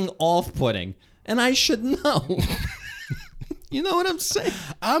fucking off-putting, and I should know. You know what I'm saying?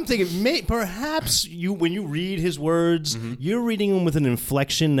 I'm thinking, perhaps when you read his words, you're reading them with an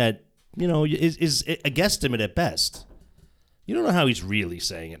inflection that, is a guesstimate at best. You don't know how he's really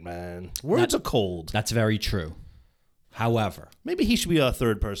saying it, man. Words are cold. That's very true. However, maybe he should be a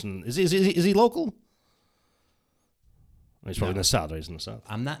third person. Is he local? He's probably in the South. He's in the South.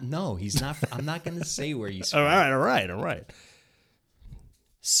 I'm not. No, he's not. I'm not going to say where he's All from. All right.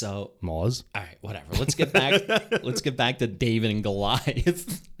 So, Maz. All right, whatever. Let's get back. Let's get back to David and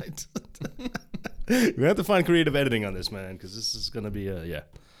Goliath. We have to find creative editing on this, man, because this is going to be yeah.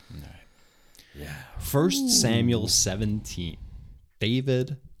 All right. Yeah. 1 Samuel 17.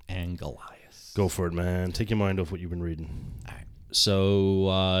 David and Goliath. Go for it, man. Take your mind off what you've been reading. All right.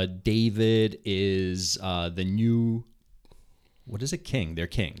 So David is the new. What is a king? They're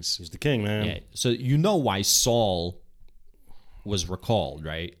kings. He's the king, man. Yeah. So you know why Saul was recalled,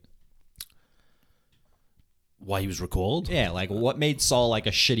 right? Why he was recalled? Yeah, like what made Saul like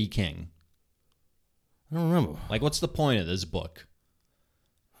a shitty king? I don't remember. Like, what's the point of this book?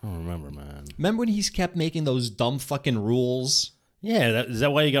 I don't remember, man. Remember when he's kept making those dumb fucking rules? Yeah, is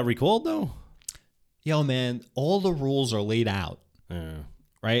that why he got recalled, though? Yo, man, all the rules are laid out,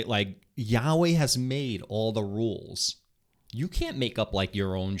 right? Like, Yahweh has made all the rules. You can't make up, like,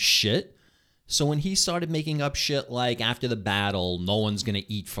 your own shit. So when he started making up shit like after the battle, no one's going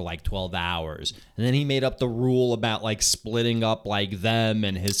to eat for like 12 hours. And then he made up the rule about like splitting up like them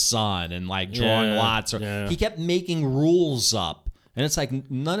and his son and like drawing lots. He kept making rules up. And it's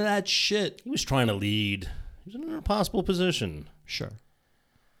like none of that shit. He was trying to lead. He was in an impossible position. Sure.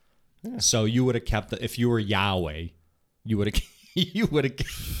 Yeah. So you would have kept, if you were Yahweh, you would have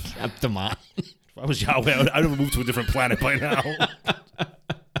kept him on. If I was Yahweh, I'd have moved to a different planet by now.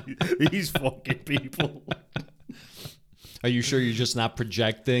 These fucking people. Are you sure you're just not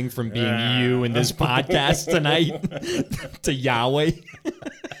projecting from being you in this podcast tonight to Yahweh?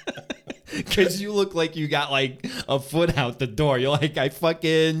 Because you look like you got like a foot out the door. You're like, I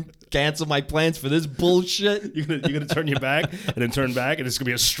fucking cancel my plans for this bullshit. You're gonna turn your back and then turn back, and it's gonna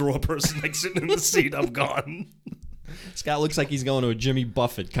be a straw person like sitting in the seat. I'm gone. This guy looks like he's going to a Jimmy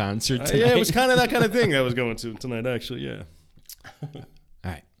Buffett concert tonight. Yeah, it was kind of that kind of thing I was going to tonight, actually. Yeah. All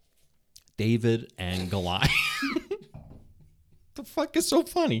right. David and Goliath. The fuck is so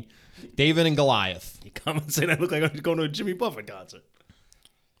funny? David and Goliath. You come and say I look like I'm going to a Jimmy Buffett concert.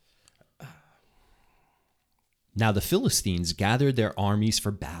 Now the Philistines gathered their armies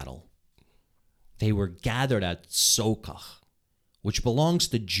for battle. They were gathered at Sokach, which belongs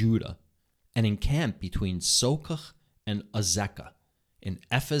to Judah, and encamped between Sokach and Azekah in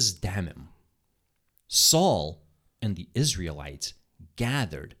Ephes Dammim. Saul and the Israelites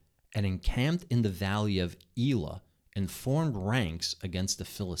gathered and encamped in the valley of Elah and formed ranks against the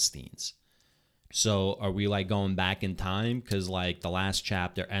Philistines. So are we like going back in time? Because like the last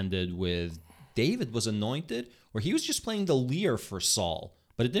chapter ended with David was anointed, or he was just playing the lyre for Saul.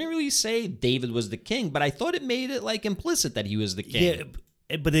 But it didn't really say David was the king, but I thought it made it like implicit that he was the king.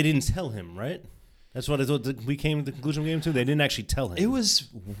 Yeah, but they didn't tell him, right? That's what I thought we came to the conclusion we came to. They didn't actually tell him. It was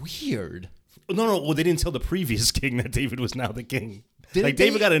weird. No. Well, they didn't tell the previous king that David was now the king. Didn't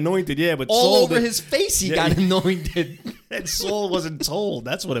David got anointed, yeah, but all Saul over his face he got anointed. And Saul wasn't told.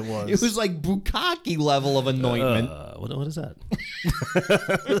 That's what it was. It was like Bukkake level of anointment. What is that?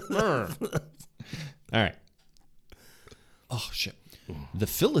 All right. Oh, shit. The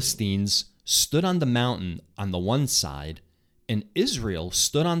Philistines stood on the mountain on the one side, and Israel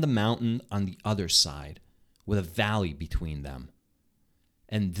stood on the mountain on the other side, with a valley between them.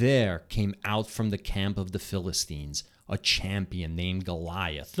 And there came out from the camp of the Philistines a champion named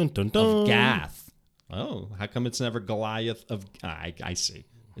Goliath dun, dun, dun. of Gath. Oh, how come it's never Goliath of... I see.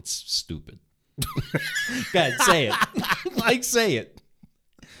 It's stupid. Go ahead, say it. Say it.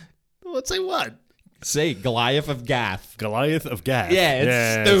 Let's say what? Say Goliath of Gath. Goliath of Gath. Yeah,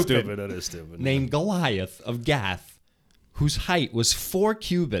 it's stupid. That is stupid. Named Goliath of Gath, whose height was 4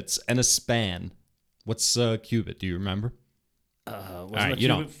 cubits and a span. What's a cubit? Do you remember? Wasn't right, a you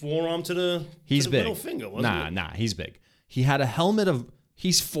cubit forearm to the middle finger, wasn't it? Nah, he's big. He had a helmet of.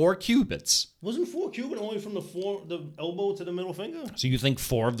 He's 4 cubits. Wasn't 4 cubit only from the elbow to the middle finger? So you think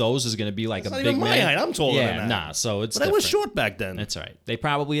 4 of those is going to be like That's a not big even my man? height. I'm taller than Yeah, that. nah. So it's. But I was different. short back then. That's right.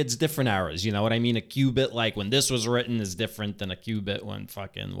 It's different eras. You know what I mean? A cubit, like when this was written, is different than a cubit when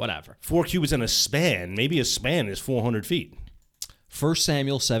fucking whatever. 4 cubits in a span. Maybe a span is 400 feet. 1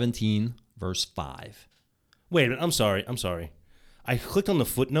 Samuel 17, verse 5. Wait a minute. I'm sorry. I clicked on the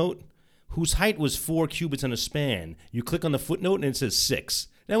footnote whose height was 4 cubits in a span. You click on the footnote and it says 6.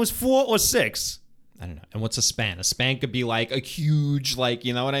 That was 4 or 6. I don't know. And what's a span? A span could be like a huge, like,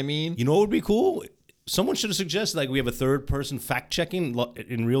 you know what I mean? You know what would be cool? Someone should have suggested like we have a third person fact checking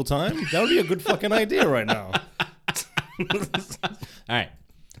in real time. That would be a good fucking idea right now. All right.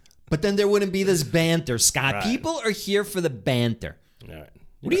 But then there wouldn't be this banter, Scott. Right. People are here for the banter. All right.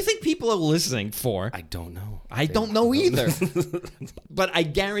 What do you think people are listening for? I don't know. I don't know either. But I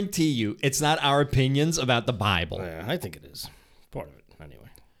guarantee you, it's not our opinions about the Bible. Yeah, I think it is. Part of it, anyway.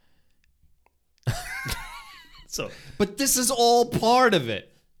 But this is all part of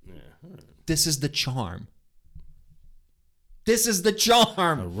it. Yeah. This is the charm. This is the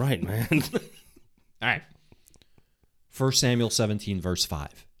charm. All right, man. All right. 1 Samuel 17, verse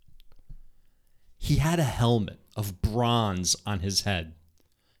 5. He had a helmet of bronze on his head,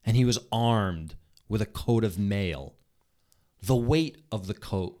 and he was armed with a coat of mail. The weight of the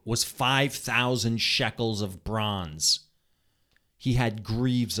coat was 5,000 shekels of bronze. He had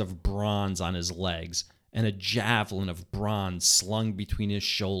greaves of bronze on his legs and a javelin of bronze slung between his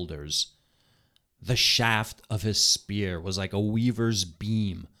shoulders. The shaft of his spear was like a weaver's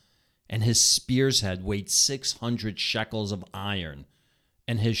beam, and his spear's head weighed 600 shekels of iron,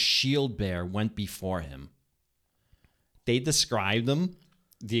 and his shield bearer went before him. They described him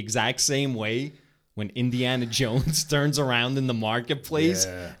the exact same way when Indiana Jones turns around in the marketplace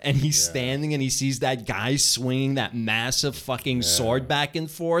and he's standing and he sees that guy swinging that massive fucking sword back and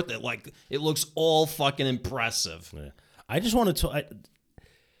forth. It looks all fucking impressive. Yeah. I just wanted to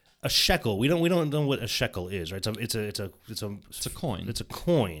a shekel. We don't know what a shekel is, right? It's a coin. It's a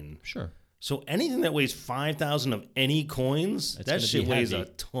coin. Sure. So anything that weighs 5,000 of any coins, that shit weighs a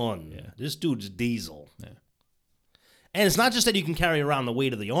ton. Yeah. This dude's diesel. Yeah. And it's not just that you can carry around the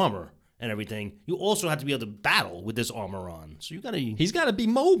weight of the armor and everything. You also have to be able to battle with this armor on. So he's got to be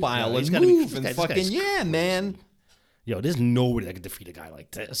mobile and move and fucking man. Yo, there's nobody that could defeat a guy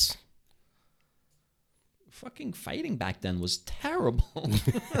like this. Fucking fighting back then was terrible.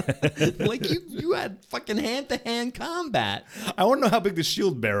 Like you had fucking hand-to-hand combat. I want to know how big the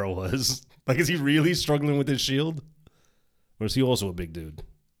shield bearer was. Like, is he really struggling with his shield? Or is he also a big dude?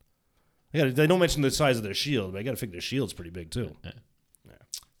 They don't mention the size of their shield, but I got to figure their shield's pretty big too. Yeah.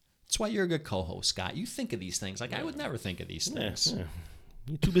 That's why you're a good co-host, Scott. You think of these things. Like, I would never think of these things. Yeah.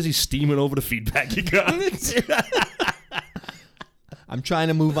 You're too busy steaming over the feedback you got. I'm trying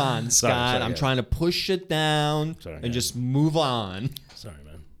to move on, Scott. Sorry, I'm trying to push it down and just move on. Sorry,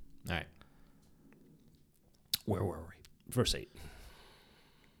 man. All right. Where were we? Verse 8.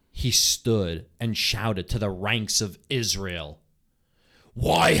 He stood and shouted to the ranks of Israel,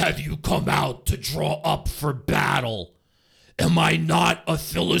 "Why have you come out to draw up for battle? Am I not a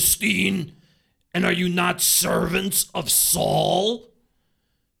Philistine? And are you not servants of Saul?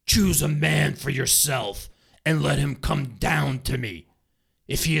 Choose a man for yourself and let him come down to me.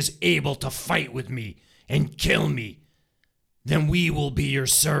 If he is able to fight with me and kill me, then we will be your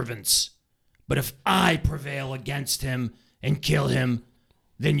servants. But if I prevail against him and kill him,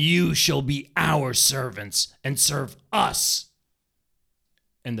 then you shall be our servants and serve us."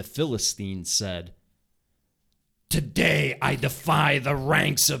 And the Philistines said, "Today I defy the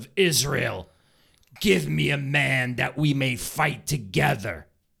ranks of Israel. Give me a man that we may fight together."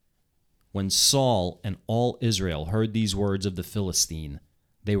 When Saul and all Israel heard these words of the Philistine,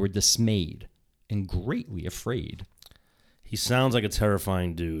 they were dismayed and greatly afraid. He sounds like a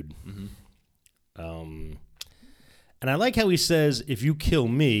terrifying dude. Mm-hmm. And I like how he says, "If you kill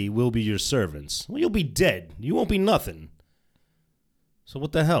me, we'll be your servants." Well, you'll be dead. You won't be nothing. So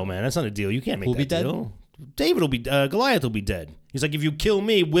what the hell, man? That's not a deal. You can't make that deal. David will be, Goliath will be dead. He's like, "If you kill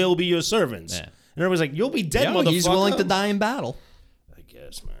me, we'll be your servants." Yeah. And everybody's like, "You'll be dead, motherfucker." He's willing to die in battle. I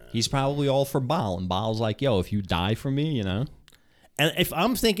guess, man. He's probably all for Baal, and Baal's like, "Yo, if you die for me, you know." And if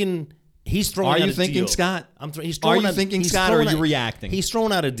I'm thinking he's throwing out a deal. Are you thinking, Scott? Are you thinking, Scott, or are you reacting? He's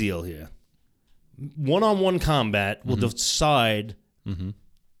throwing out a deal here. One-on-one combat will decide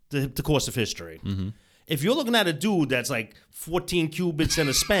the course of history. Mm-hmm. If you're looking at a dude that's like 14 cubits in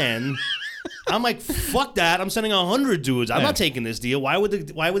a span, I'm like, fuck that. I'm sending 100 dudes. I'm not taking this deal. Why would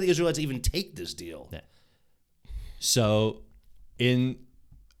the Israelites even take this deal? Yeah. So in,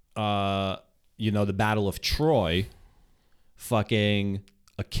 the Battle of Troy, fucking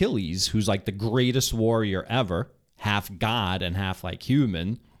Achilles, who's like the greatest warrior ever, half god and half like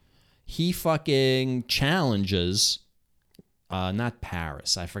human, he fucking challenges, not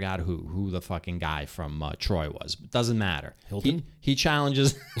Paris, I forgot who the fucking guy from Troy was, but doesn't matter. Hilton? He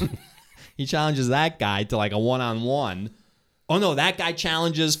challenges, he challenges that guy to like a one-on-one. Oh no, that guy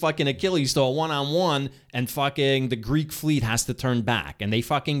challenges fucking Achilles to a one-on-one, and fucking the Greek fleet has to turn back, and they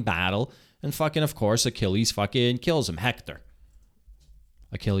fucking battle, and fucking, of course, Achilles fucking kills him. Hector.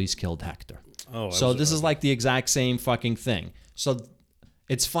 Achilles killed Hector. Oh, so this is like the exact same fucking thing. So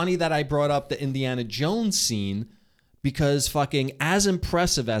it's funny that I brought up the Indiana Jones scene, because fucking as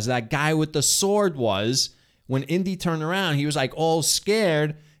impressive as that guy with the sword was, when Indy turned around, he was like all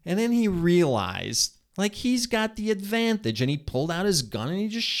scared, and then he realized like he's got the advantage, and he pulled out his gun and he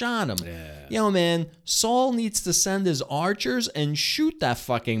just shot him. Yeah. Yo, man, Saul needs to send his archers and shoot that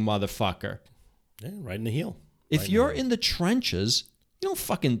fucking motherfucker. Yeah, right in the heel. If you're in the trenches, you don't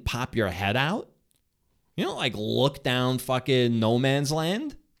fucking pop your head out. You don't like look down fucking no man's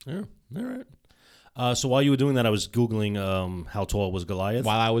land. Yeah, all right. So while you were doing that, I was Googling how tall was Goliath.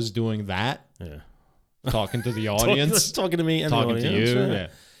 While I was doing that, Yeah. talking to the audience, talking to me and talking the to audience. you. Yeah. Yeah.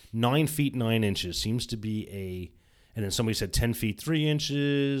 9 feet 9 inches seems to be and then somebody said 10 feet 3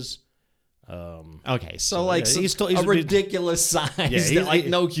 inches. Okay, so like yeah, he's a ridiculous size that like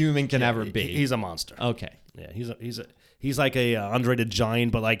no human can ever be. He's a monster. Okay. Yeah, he's like a Andre the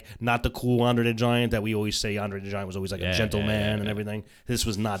Giant, but like not the cool Andre the Giant that we always say. Andre the Giant was always like a gentleman and everything. This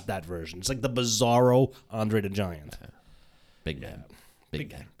was not that version. It's like the bizarro Andre the Giant. Big man. Big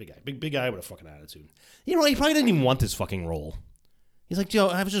guy. Big guy with a fucking attitude. You know, he probably didn't even want this fucking role. He's like, yo,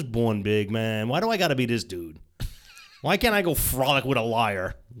 I was just born big, man. Why do I got to be this dude? Why can't I go frolic with a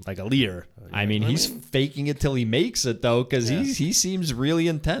liar, like a Lear? I mean, he's faking it till he makes it, though, because he seems really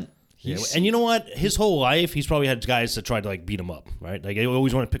intent. Yeah, and you know what? His whole life, he's probably had guys that tried to like beat him up, right? Like they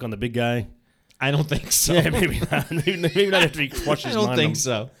always want to pick on the big guy. I don't think so. Yeah, maybe not. Maybe not after he crushes. I don't think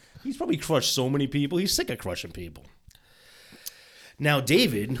so. He's probably crushed so many people. He's sick of crushing people. Now,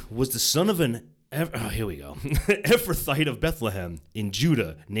 David was the son of an here we go. Ephrathite of Bethlehem in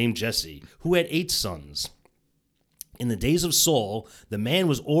Judah named Jesse, who had 8 sons. In the days of Saul, the man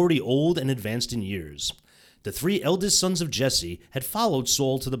was already old and advanced in years. The 3 eldest sons of Jesse had followed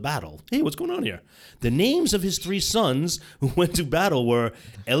Saul to the battle. Hey, what's going on here? The names of his 3 sons who went to battle were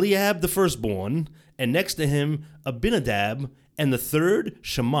Eliab the firstborn, and next to him Abinadab, and the third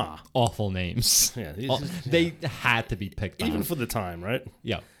Shema. Awful names. Yeah, they had to be picked even on. for the time, right?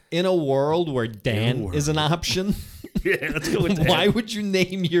 Yeah. In a world where Dan is an option, Yeah, let's go with Dan. why would you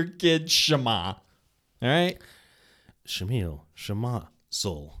name your kid Shema? All right? Shamil, Shema,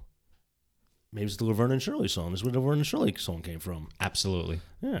 Soul. Maybe it's the Laverne and Shirley song. This is where the Laverne and Shirley song came from. Absolutely.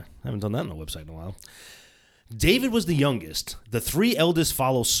 Yeah, I haven't done that on the website in a while. David was the youngest. The 3 eldest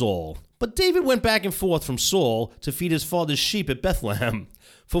followed Saul. But David went back and forth from Saul to feed his father's sheep at Bethlehem.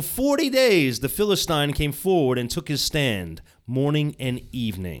 For 40 days, the Philistine came forward and took his stand, morning and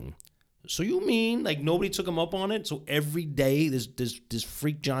evening. So you mean, like, nobody took him up on it? So every day this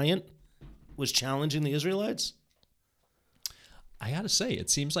freak giant was challenging the Israelites? I got to say, it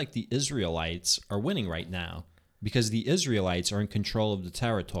seems like the Israelites are winning right now because the Israelites are in control of the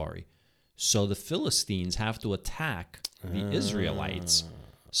territory. So the Philistines have to attack the Israelites.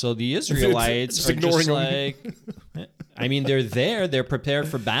 So the Israelites are just like, I mean, they're there, they're prepared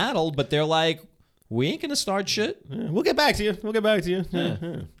for battle, but they're like, we ain't going to start shit. Yeah, we'll get back to you. Yeah.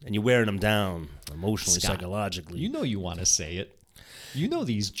 And you're wearing them down emotionally, Scott, psychologically. You know you want to say it. You know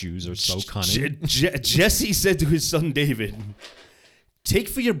these Jews are so cunning. Jesse said to his son David, take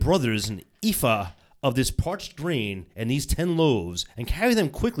for your brothers an ephah of this parched grain and these 10 loaves, and carry them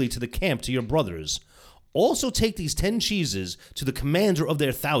quickly to the camp to your brothers. Also take these 10 cheeses to the commander of their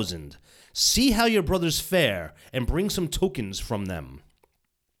 1,000. See how your brothers fare, and bring some tokens from them.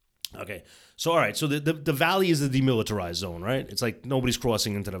 Okay, so all right, so the valley is the demilitarized zone, right? It's like nobody's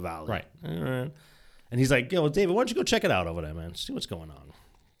crossing into the valley. Right. All right. And he's like, yo, David, why don't you go check it out over there, man? See what's going on.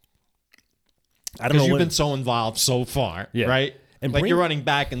 I don't know. Because you've been so involved so far, right? And like you're running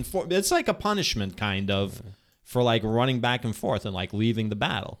back and forth. It's like a punishment kind of for like running back and forth and like leaving the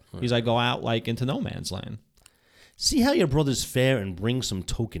battle. He's like, go out like into no man's land. See how your brothers fare and bring some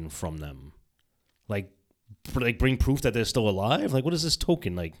token from them. Like bring proof that they're still alive? Like, what is this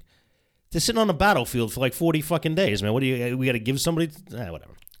token? Like, they're sitting on a battlefield for like 40 fucking days, man. What do we got to give somebody?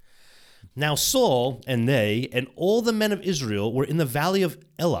 Whatever. Now Saul and they and all the men of Israel were in the valley of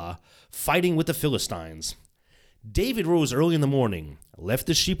Elah fighting with the Philistines. David rose early in the morning, left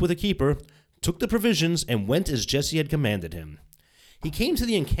the sheep with a keeper, took the provisions, and went as Jesse had commanded him. He came to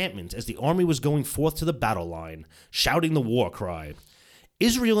the encampment as the army was going forth to the battle line, shouting the war cry.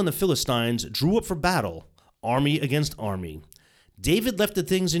 Israel and the Philistines drew up for battle, army against army. David left the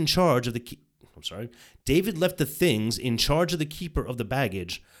things in charge of the David left the things in charge of the keeper of the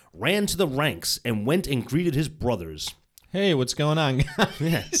baggage, ran to the ranks, and went and greeted his brothers. Hey, what's going on?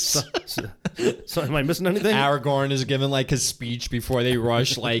 Yeah. So am I missing anything? Aragorn is giving like his speech before they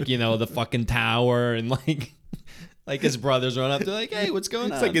rush, like, you know, the fucking tower, and like his brothers run up to like, hey, what's going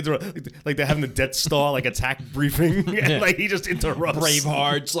on? Like they're having the Death Star like attack briefing, and like he just interrupts.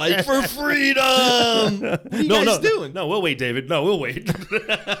 Braveheart's like, for freedom. What are you guys doing? No, we'll wait, David. No, we'll wait.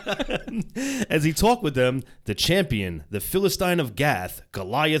 As he talked with them, the champion, the Philistine of Gath,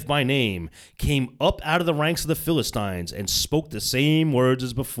 Goliath by name, came up out of the ranks of the Philistines and spoke the same words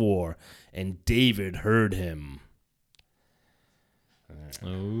as before, and David heard him.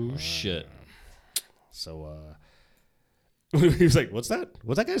 Oh shit! So, he was like, what's that?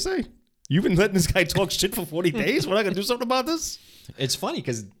 What's that guy say? You've been letting this guy talk shit for 40 days? We're not going to do something about this? It's funny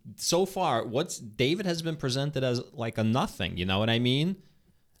because so far, David has been presented as like a nothing. You know what I mean?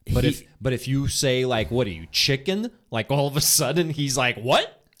 But if you say like, what are you, chicken? Like all of a sudden he's like,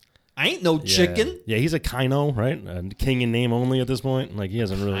 what? I ain't no chicken. Yeah, he's a Kino, right? A king in name only at this point. Like he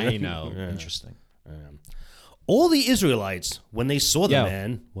hasn't really. I know. Yeah. Interesting. All the Israelites, when they saw the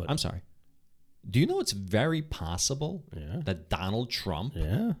man. What? I'm sorry. Do you know it's very possible that Donald Trump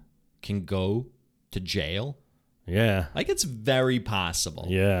can go to jail? Yeah. Like, it's very possible.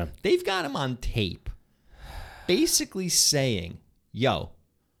 Yeah. They've got him on tape basically saying, yo,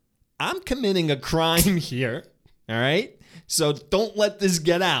 I'm committing a crime here, all right? So don't let this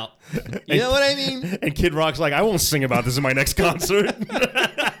get out. You know what I mean? And Kid Rock's like, I won't sing about this in my next concert.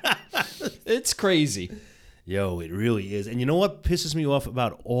 It's crazy. Yo, it really is. And you know what pisses me off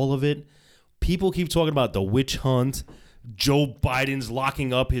about all of it? People keep talking about the witch hunt. Joe Biden's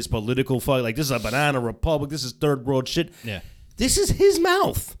locking up his political fight. Like, this is a banana republic. This is third world shit. Yeah. This is his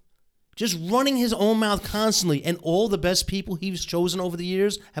mouth. Just running his own mouth constantly. And all the best people he's chosen over the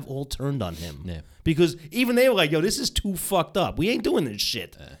years have all turned on him. Yeah. Because even they were like, yo, this is too fucked up. We ain't doing this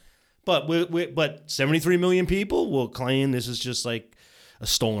shit. But but 73 million people will claim this is just like a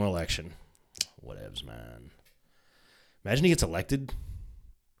stolen election. Whatevs, man. Imagine he gets elected.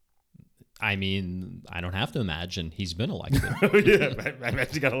 I mean, I don't have to imagine he's been elected. Yeah, I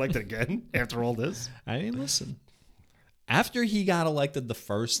imagine he got elected again after all this. I mean, listen. After he got elected the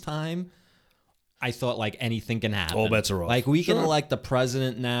first time, I thought like anything can happen. All bets are off. Like we can elect the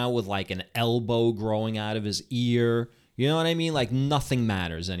president now with like an elbow growing out of his ear. You know what I mean? Like nothing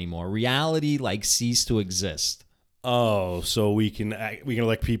matters anymore. Reality like ceased to exist. Oh, so we can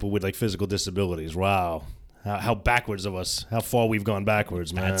elect people with like physical disabilities. Wow. How backwards of us. How far we've gone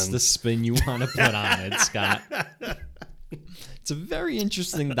backwards, man. That's the spin you want to put on it, Scott. It's a very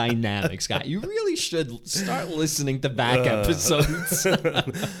interesting dynamic, Scott. You really should start listening to back episodes.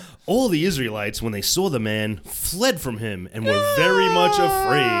 All the Israelites, when they saw the man, fled from him and were very much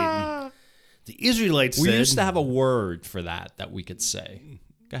afraid. The Israelites said... We used to have a word for that we could say.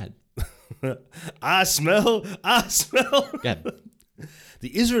 Go ahead. I smell. Go ahead.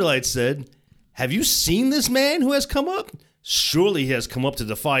 The Israelites said... Have you seen this man who has come up? Surely he has come up to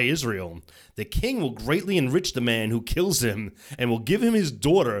defy Israel. The king will greatly enrich the man who kills him and will give him his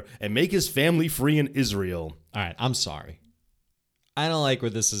daughter and make his family free in Israel. All right, I'm sorry. I don't like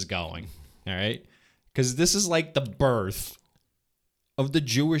where this is going, all right? Because this is like the birth of the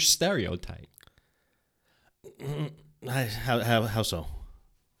Jewish stereotype. How so?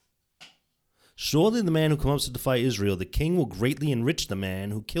 Surely the man who comes to defy Israel, the king will greatly enrich the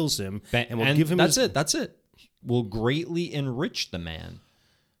man who kills him and will give him That's it. Will greatly enrich the man.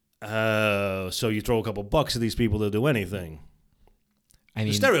 So you throw a couple bucks at these people, they'll do anything. I mean,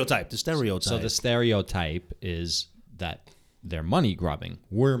 the stereotype. So the stereotype is that they're money grubbing.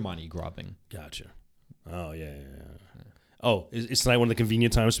 We're money grubbing. Gotcha. Oh, yeah. Oh, is tonight one of the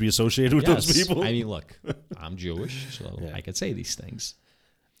convenient times to be associated with those people? I mean, look, I'm Jewish, so I could say these things.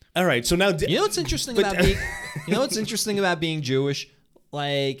 All right, so now you know what's interesting about being Jewish?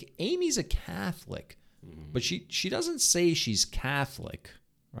 Like Amy's a Catholic, but she doesn't say she's Catholic,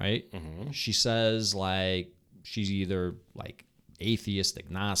 right? Mm-hmm. She says like she's either like atheist,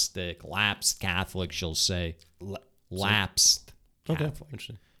 agnostic, lapsed Catholic. She'll say lapsed Catholic,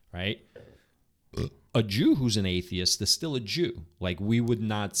 interesting. Right? A Jew who's an atheist is still a Jew. Like we would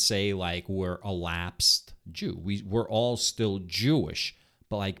not say like we're a lapsed Jew. We're all still Jewish.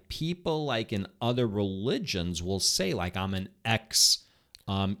 But like people like in other religions will say like I'm an ex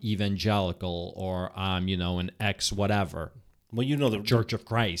evangelical or I'm an ex whatever. Well, you know the Church of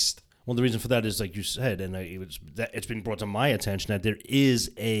Christ. Well, the reason for that is, like you said, and it's been brought to my attention that there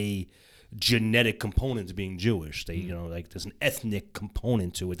is a genetic component to being Jewish. They, like there's an ethnic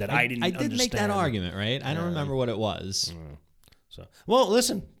component to it that I didn't. I did understand. make that argument, right? I don't remember what it was. So, well,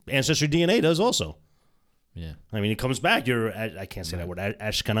 listen, Ancestry DNA does also. Yeah. I mean, it comes back. I can't say that word.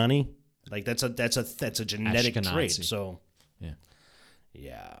 Ashkenani. Like that's a genetic Ashkenazi. trait. So.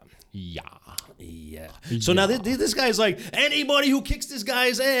 Yeah. Yeah. So now this guy's like, anybody who kicks this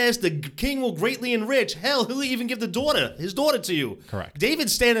guy's ass, the king will greatly enrich. Hell, he'll even give his daughter to you. Correct.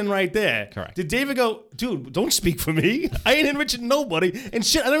 David's standing right there. Correct. Did David go, dude, don't speak for me. I ain't enriching nobody. And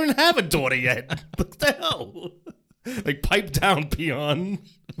shit, I don't even have a daughter yet. What the hell? Like, pipe down, peon.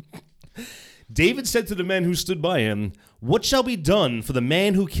 David said to the men who stood by him, what shall be done for the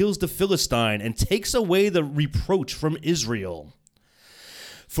man who kills the Philistine and takes away the reproach from Israel?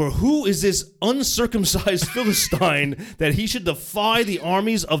 For who is this uncircumcised Philistine that he should defy the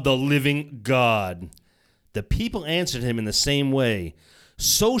armies of the living God? The people answered him in the same way.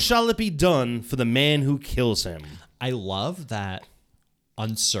 So shall it be done for the man who kills him. I love that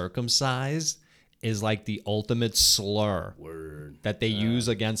uncircumcised is like the ultimate slur that they use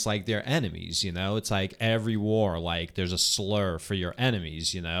against like their enemies. It's like every war, like there's a slur for your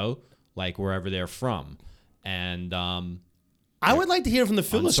enemies, like wherever they're from. And I would like to hear from the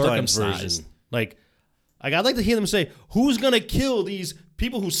Philistine version. Like, I'd like to hear them say, who's going to kill these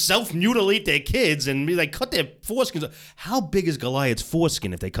people who self-mutilate their kids and be like, cut their foreskins off? How big is Goliath's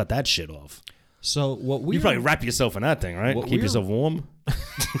foreskin if they cut that shit off? So what we You probably wrap yourself in that thing, right? Keep yourself warm.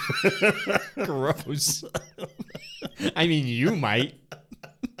 Gross. I mean, you might.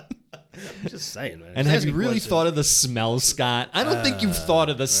 I'm just saying, man. And have you really thought of the smell, Scott? I don't think you've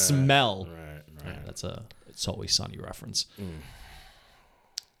thought of the smell. Right. Yeah, that's a It's Always Sunny reference.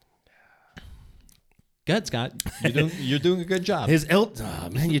 Go ahead, Scott. You're doing a good job.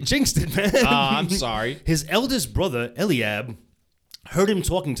 Man, you jinxed it, man. I'm sorry. His eldest brother, Eliab, heard him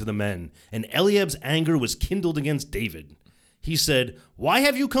talking to the men, and Eliab's anger was kindled against David. He said, why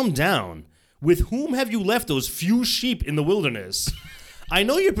have you come down? With whom have you left those few sheep in the wilderness? I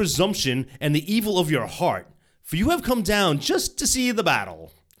know your presumption and the evil of your heart, for you have come down just to see the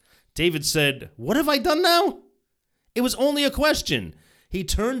battle. David said, what have I done now? It was only a question. He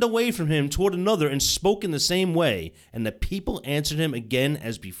turned away from him toward another and spoke in the same way, and the people answered him again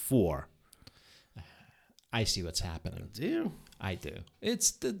as before. I see what's happening. Do you? I do.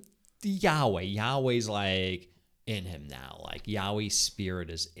 It's the Yahweh. Yahweh's like in him now. Like Yahweh's spirit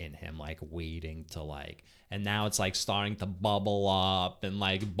is in him, like waiting to like, and now it's like starting to bubble up and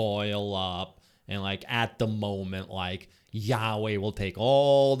like boil up. And like at the moment, like Yahweh will take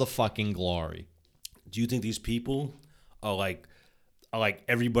all the fucking glory. Do you think these people are like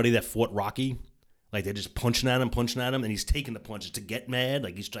everybody that fought Rocky? Like they're just punching at him, and he's taking the punches to get mad.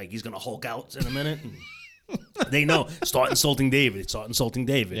 Like he's gonna Hulk out in a minute. They know. Start insulting David.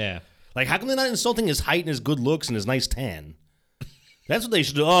 Yeah. Like how come they're not insulting his height and his good looks and his nice tan? That's what they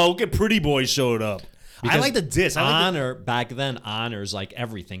should do. Oh, look at Pretty Boy showed up. Because I like the diss. Back then, honor's like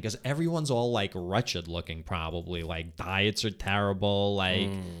everything because everyone's all like wretched looking probably. Like diets are terrible. Like,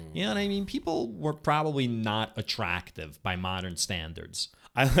 you know what I mean? People were probably not attractive by modern standards.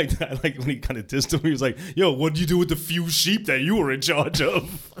 I like when he kind of dissed him. He was like, yo, what'd you do with the few sheep that you were in charge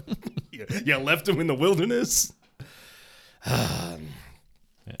of? You left them in the wilderness?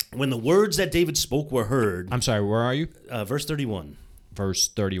 When the words that David spoke were heard. I'm sorry, where are you? Verse 31. Verse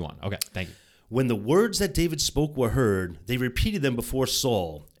 31. Okay, thank you. When the words that David spoke were heard, they repeated them before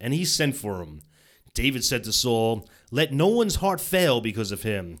Saul, and he sent for him. David said to Saul, let no one's heart fail because of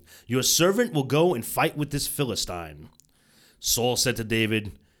him. Your servant will go and fight with this Philistine. Saul said to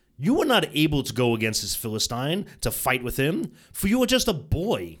David, you are not able to go against this Philistine to fight with him, for you are just a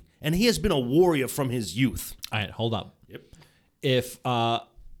boy, and he has been a warrior from his youth. All right, hold up. Yep. If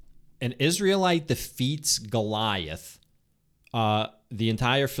an Israelite defeats Goliath, the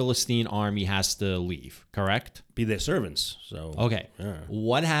entire Philistine army has to leave, correct? Be their servants. So okay. Yeah.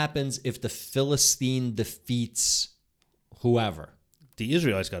 What happens if the Philistine defeats whoever? The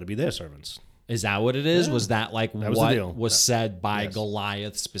Israelites got to be their servants. Is that what it is? Yeah. Was that like that what was said by Yes.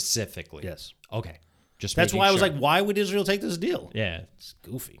 Goliath specifically? Yes. Okay. Just That's making why I was sure. like, why would Israel take this deal? Yeah. It's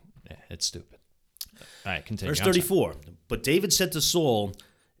goofy. Yeah, it's stupid. All right, continue. Verse 34. But David said to Saul,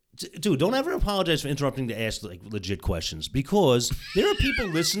 dude, don't ever apologize for interrupting to ask like legit questions because there are people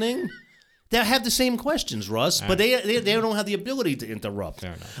listening that have the same questions, Russ, but they don't have the ability to interrupt.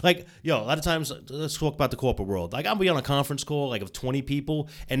 Fair enough. Like, a lot of times, let's talk about the corporate world. Like, I'll be on a conference call like of 20 people,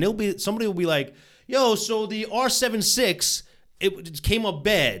 and somebody will be like, yo, so the R76, it came up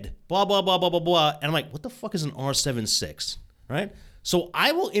bad, blah, blah, blah, blah, blah, blah. And I'm like, what the fuck is an R76, right? So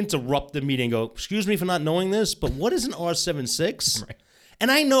I will interrupt the meeting and go, excuse me for not knowing this, but what is an R76? Right.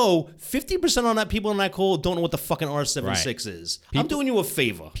 And I know 50% on that people on that call don't know what the fucking R76 is. I'm doing you a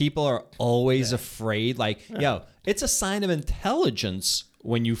favor. People are always afraid. Like, yo, it's a sign of intelligence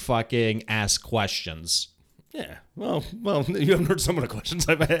when you fucking ask questions. Yeah. Well, you haven't heard some of the questions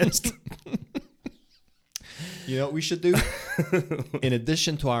I've asked. You know what we should do? In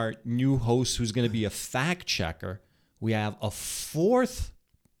addition to our new host who's going to be a fact checker, we have a fourth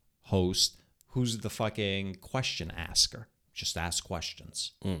host who's the fucking question asker. Just ask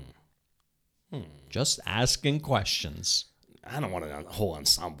questions. Just asking questions. I don't want a whole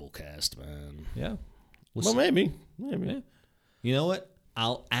ensemble cast, man. Yeah. Well, maybe. Yeah. You know what?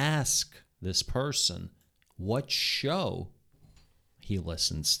 I'll ask this person what show he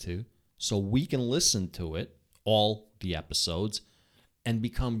listens to so we can listen to it, all the episodes, and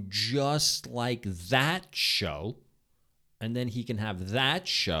become just like that show. And then he can have that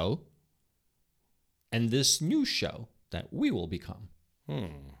show and this new show that we will become.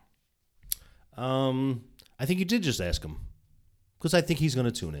 I think you did just ask him. Because I think he's going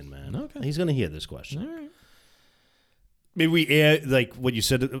to tune in, man. Okay. He's going to hear this question. All right. Maybe we air, like, what you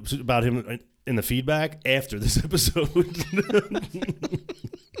said about him in the feedback after this episode.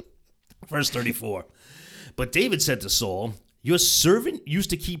 Verse 34. But David said to Saul, your servant used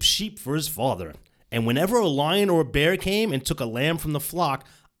to keep sheep for his father. And whenever a lion or a bear came and took a lamb from the flock,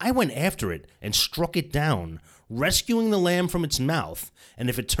 I went after it and struck it down, rescuing the lamb from its mouth. And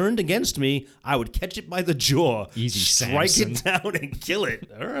if it turned against me, I would catch it by the jaw, Easy, strike Samson. it down, and kill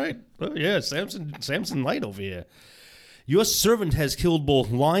it. All right. Oh, yeah, Samson Light over here. Your servant has killed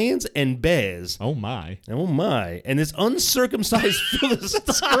both lions and bears. Oh, my. Oh, my. And this uncircumcised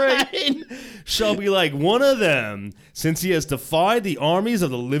Philistine shall be like one of them, since he has defied the armies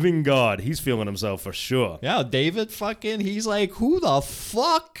of the living God. He's feeling himself for sure. Yeah, David he's like, who the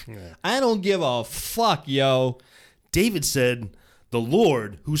fuck? Yeah. I don't give a fuck, yo. David said, the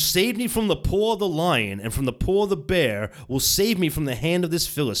Lord, who saved me from the paw of the lion and from the paw of the bear, will save me from the hand of this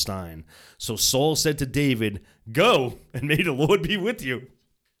Philistine. So Saul said to David, go, and may the Lord be with you.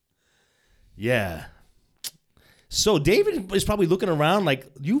 Yeah. So David is probably looking around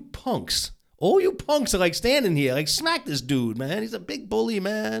like, you punks. All you punks are like standing here, like smack this dude, man. He's a big bully,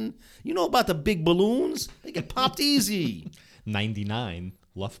 man. You know about the big balloons? They get popped easy. 99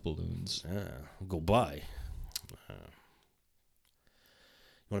 Luft balloons. Yeah, go by.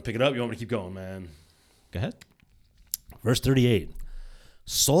 You want to pick it up? You want me to keep going, man? Go ahead. Verse 38.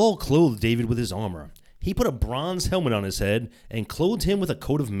 Saul clothed David with his armor. He put a bronze helmet on his head and clothed him with a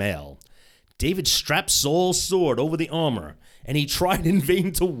coat of mail. David strapped Saul's sword over the armor, and he tried in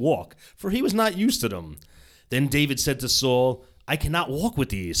vain to walk, for he was not used to them. Then David said to Saul, I cannot walk with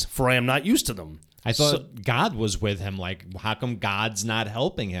these, for I am not used to them. I thought God was with him. Like, how come God's not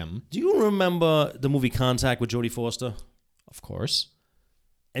helping him? Do you remember the movie Contact with Jodie Foster? Of course.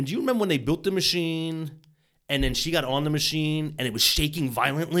 And do you remember when they built the machine, and then she got on the machine, and it was shaking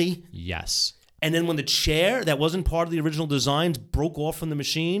violently? Yes. And then when the chair that wasn't part of the original designs broke off from the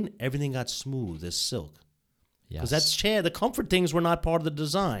machine, everything got smooth as silk. Yes. Because that chair, the comfort things were not part of the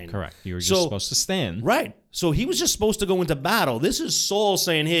design. Correct. You were just supposed to stand. Right. So he was just supposed to go into battle. This is Saul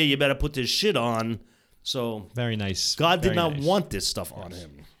saying, here, you better put this shit on. So very nice. God did not nice. want this stuff on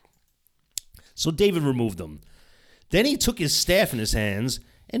him. So David removed them. Then he took his staff in his hands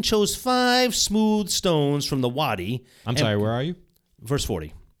and chose 5 smooth stones from the wadi. I'm sorry, where are you? Verse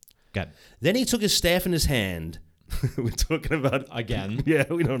 40. Got Then he took his staff in his hand. We're talking about... Again. Yeah,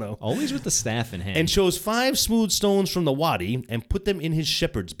 we don't know. Always with the staff in hand. And chose 5 smooth stones from the wadi and put them in his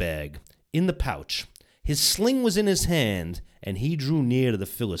shepherd's bag, in the pouch. His sling was in his hand, and he drew near to the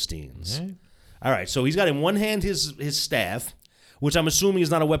Philistines. Okay. All right, so he's got in one hand his staff, which I'm assuming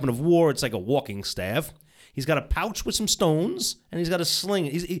is not a weapon of war. It's like a walking staff. He's got a pouch with some stones, and he's got a sling.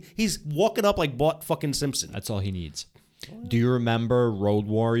 He's walking up like Bart fucking Simpson. That's all he needs. Do you remember Road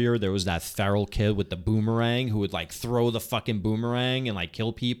Warrior? There was that feral kid with the boomerang who would like throw the fucking boomerang and like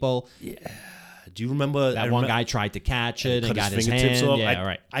kill people. Yeah. Do you remember that one guy tried to catch it and got his fingertips hand? off? Yeah,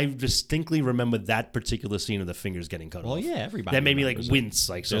 right. I distinctly remember that particular scene of the fingers getting cut off. Well, yeah, everybody. That made me like remembers it. wince.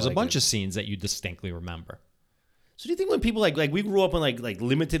 Like so There's like a bunch of scenes that you distinctly remember. So do you think when people like we grew up in like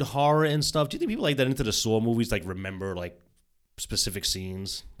limited horror and stuff? Do you think people like that into the Saw movies like remember like specific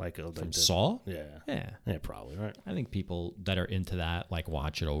scenes like From Saw? Yeah. Yeah, probably right. I think people that are into that like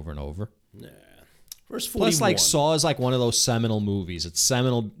watch it over and over. Yeah. Verse 41. Plus, like Saw is like one of those seminal movies. It's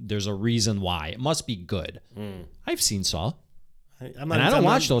seminal. There's a reason why. It must be good. I've seen Saw, I don't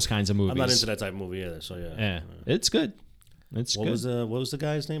watch those kinds of movies. I'm not into that type of movie either. So yeah. Yeah, it's good. It's what good. What was the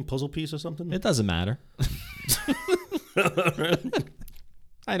guy's name? Puzzle Piece or something? It doesn't matter.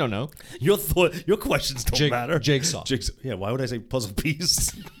 I don't know. Your questions don't matter. Jigsaw. Yeah, why would I say puzzle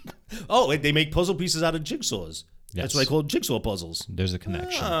piece? Oh, they make puzzle pieces out of jigsaws. Yes. That's what I call jigsaw puzzles. There's a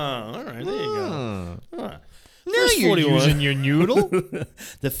connection. Oh, all right, there you go. Now Verse you're 41. using your noodle.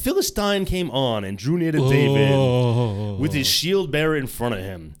 The Philistine came on and drew near to David with his shield bearer in front of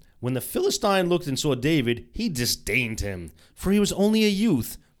him. When the Philistine looked and saw David, he disdained him, for he was only a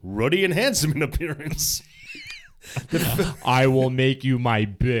youth, ruddy and handsome in appearance. I will make you my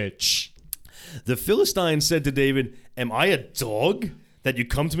bitch. The Philistine said to David, "Am I a dog that you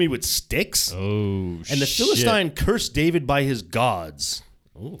come to me with sticks?" Oh, And the Philistine cursed David by his gods.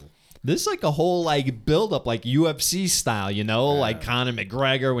 Ooh. This is like a whole like build up, like UFC style, you know, like Conor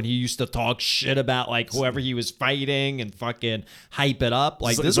McGregor when he used to talk shit about like whoever he was fighting and fucking hype it up.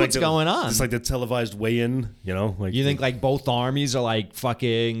 Like, this is what's going on. It's like the televised weigh-in, you know. Like You think like both armies are like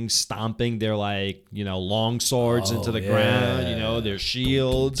fucking stomping their like, you know, long swords into the ground, you know, their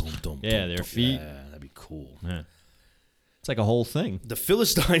shields, their feet. Yeah, that'd be cool. Yeah. It's like a whole thing. The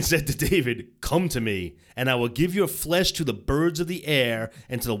Philistine said to David, "Come to me, and I will give your flesh to the birds of the air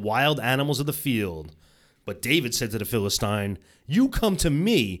and to the wild animals of the field." But David said to the Philistine, "You come to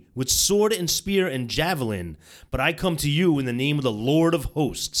me with sword and spear and javelin, but I come to you in the name of the Lord of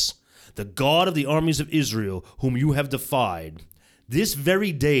hosts, the God of the armies of Israel, whom you have defied. This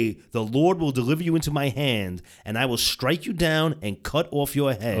very day the Lord will deliver you into my hand, and I will strike you down and cut off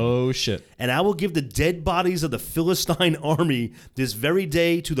your head. Oh, shit. And I will give the dead bodies of the Philistine army this very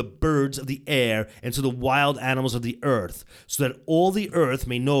day to the birds of the air and to the wild animals of the earth, so that all the earth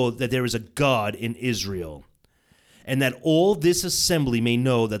may know that there is a God in Israel. And that all this assembly may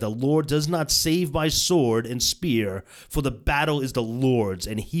know that the Lord does not save by sword and spear, for the battle is the Lord's,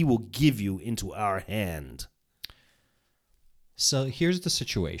 and he will give you into our hand." So here's the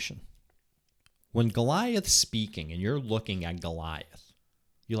situation. When Goliath's speaking and you're looking at Goliath,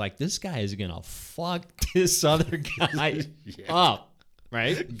 you're like, this guy is going to fuck this other guy up,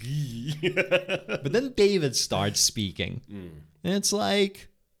 right? But then David starts speaking. And it's like,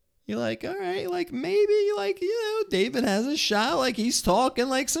 you're like, all right, like maybe like, you know, David has a shot. Like he's talking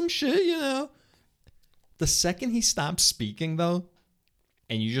like some shit, you know. The second he stops speaking, though,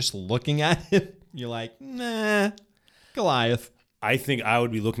 and you're just looking at him, you're like, nah. Goliath. I think I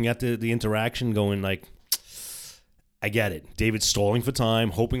would be looking at the interaction going like, I get it. David's stalling for time,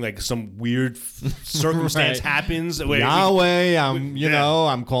 hoping like some weird circumstance happens. Yahweh,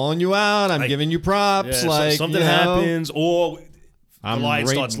 I'm calling you out. I'm giving you props. Yeah, like something happens, or Goliath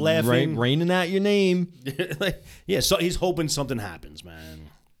starts laughing, raining at your name. Yeah, so he's hoping something happens, man.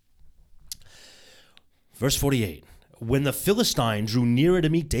 Verse 48. When the Philistine drew nearer to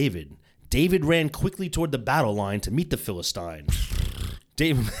meet David, David ran quickly toward the battle line to meet the Philistine.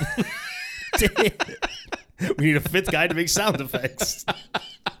 David, we need a fifth guy to make sound effects.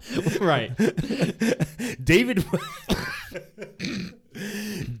 Right. David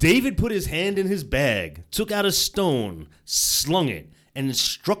put his hand in his bag, took out a stone, slung it, and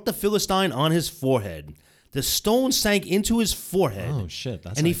struck the Philistine on his forehead. The stone sank into his forehead. Oh, shit.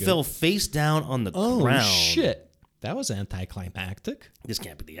 That's and he good. fell face down on the ground. Oh, shit. That was anticlimactic. This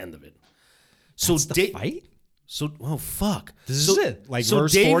can't be the end of it. So That's the fight? So, oh, fuck. This is it. Like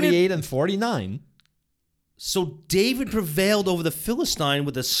verse 48 and 49. So David prevailed over the Philistine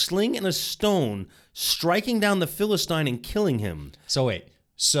with a sling and a stone, striking down the Philistine and killing him. So wait.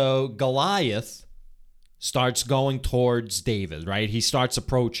 So Goliath starts going towards David, right? He starts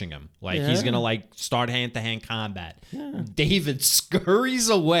approaching him. Like he's going to like start hand-to-hand combat. Yeah. David scurries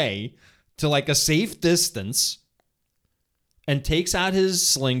away to like a safe distance and takes out his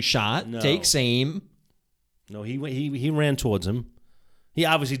slingshot, takes aim. No, he ran towards him. He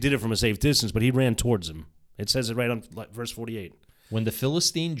obviously did it from a safe distance, but he ran towards him. It says it right on verse 48. When the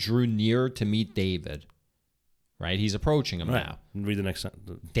Philistine drew near to meet David, right? He's approaching him now. Read the next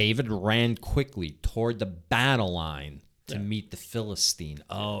sentence. David ran quickly toward the battle line to meet the Philistine.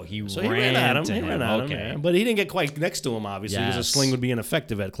 Oh, he ran at him. He ran at him. Yeah. But he didn't get quite next to him, obviously, because a sling would be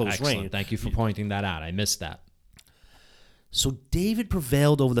ineffective at close range. Thank you for pointing that out. I missed that. So David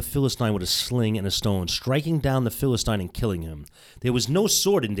prevailed over the Philistine with a sling and a stone, striking down the Philistine and killing him. There was no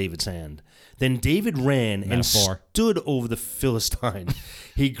sword in David's hand. Then David ran and stood over the Philistine.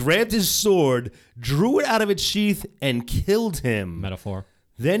 He grabbed his sword, drew it out of its sheath, and killed him. Metaphor.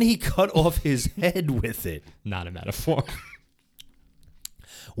 Then he cut off his head with it. Not a metaphor.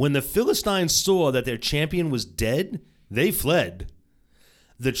 When the Philistines saw that their champion was dead, they fled.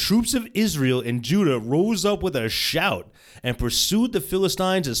 The troops of Israel and Judah rose up with a shout and pursued the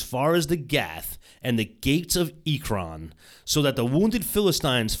Philistines as far as the Gath and the gates of Ekron, so that the wounded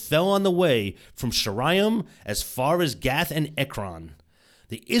Philistines fell on the way from Sharaim as far as Gath and Ekron.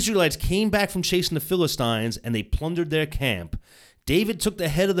 The Israelites came back from chasing the Philistines, and they plundered their camp. David took the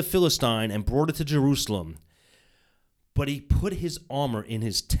head of the Philistine and brought it to Jerusalem, but he put his armor in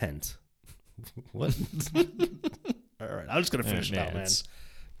his tent. What? All right, I'm just going to finish it out, man.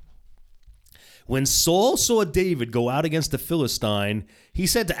 When Saul saw David go out against the Philistine, he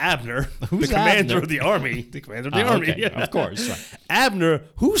said to Abner, the commander of the army, Okay, yeah. Of course. Right. Abner,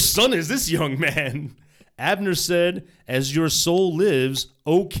 whose son is this young man? Abner said, as your soul lives,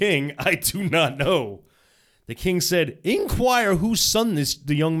 O king, I do not know. The king said, inquire whose son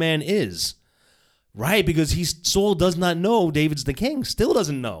the young man is. Right, because Saul does not know David's the king, still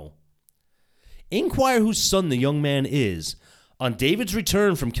doesn't know. Inquire whose son the young man is. On David's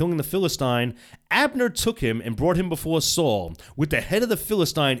return from killing the Philistine, Abner took him and brought him before Saul, with the head of the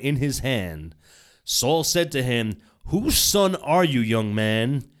Philistine in his hand. Saul said to him, whose son are you, young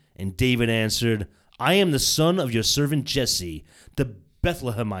man? And David answered, I am the son of your servant Jesse, the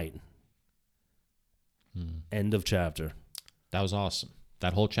Bethlehemite. End of chapter. That was awesome.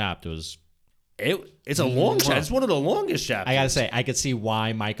 That whole chapter was... It's a long chapter. It's one of the longest chapters. I gotta say, I could see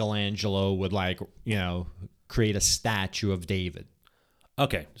why Michelangelo would create a statue of David.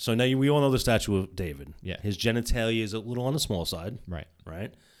 Okay, so now we all know the statue of David. Yeah. His genitalia is a little on the small side. Right.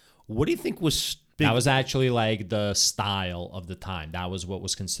 Right? What do you think was big? That was actually like the style of the time. That was what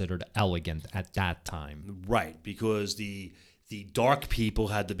was considered elegant at that time. Right, because the dark people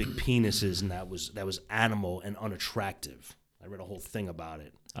had the big penises, and that was animal and unattractive. I read a whole thing about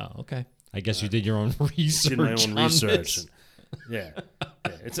it. Oh, okay. I guess you did your own research. Did my own research. And, yeah.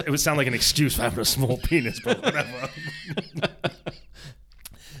 It would sound like an excuse for having a small penis, but whatever.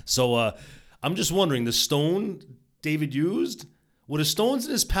 So I'm just wondering, the stone David used, were the stones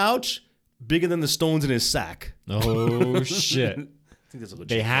in his pouch bigger than the stones in his sack? Oh, shit. I think that's a legit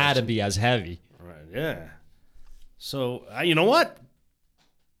They had question. to be as heavy. Right, yeah. So, you know what?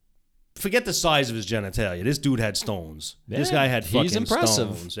 Forget the size of his genitalia. This dude had stones. Yeah, this guy had fucking he's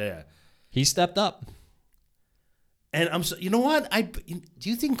impressive. stones. Yeah. He stepped up. And you know what? Do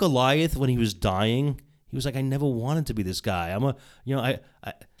you think Goliath, when he was dying, he was like, I never wanted to be this guy.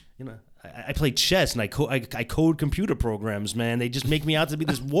 I play chess and I code computer programs, man. They just make me out to be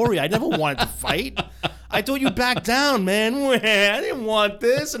this warrior. I never wanted to fight. I thought you back down, man. I didn't want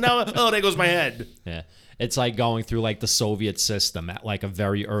this. And now, there goes my head. Yeah. It's like going through like the Soviet system at like a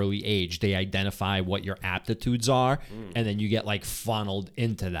very early age. They identify what your aptitudes are, and then you get like funneled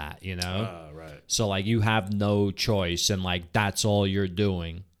into that, you know? Right. So like you have no choice, and like that's all you're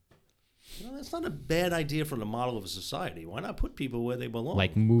doing. That's not a bad idea for the model of a society. Why not put people where they belong?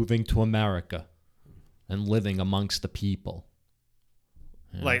 Like moving to America and living amongst the people.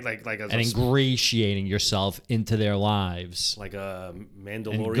 Like and ingratiating yourself into their lives. Like a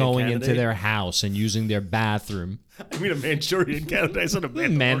Mandalorian and going candidate? into their house and using their bathroom. I mean a Manchurian candidate. I said a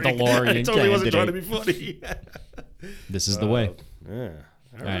Mandalorian. Mandalorian I totally wasn't candidate. trying to be funny. This is the way. Yeah.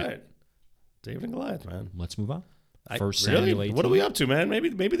 All right. David and Goliath, man. Let's move on. First Samuel Really? 18. What are we up to, man? Maybe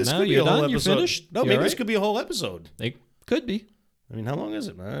this No, could be you're a whole done? You're episode. finished? No, You maybe all this right? could be a whole episode. It could be. I mean, how long is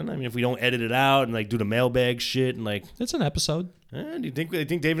it, man? I mean, if we don't edit it out and like do the mailbag shit and like, It's an episode. do you think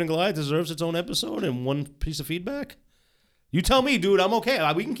David and Goliath deserves its own episode and one piece of feedback? You tell me, dude. I'm okay.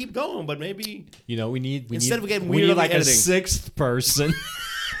 We can keep going, but maybe We need Instead of getting we weird need on the like a editing. sixth person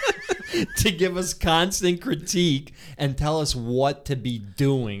to give us constant critique and tell us what to be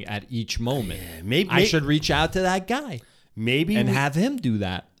doing at each moment. I should reach out to that guy and have him do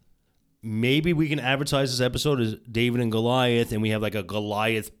that. Maybe we can advertise this episode as David and Goliath, and we have like a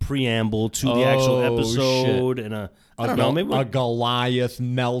Goliath preamble to the actual episode, shit. and I don't know, maybe a Goliath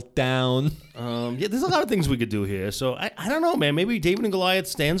meltdown. there's a lot of things we could do here. So I don't know, man. Maybe David and Goliath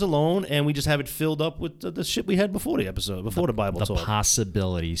stands alone, and we just have it filled up with the shit we had before the episode, before the Bible The talk.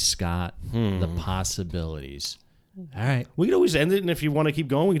 possibilities, Scott. The possibilities. All right. We could always end it, and if you want to keep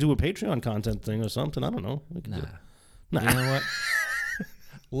going, we could do a Patreon content thing or something. I don't know. We could do it. You know what?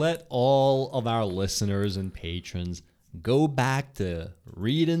 Let all of our listeners and patrons go back to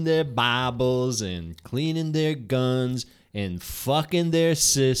reading their Bibles and cleaning their guns and fucking their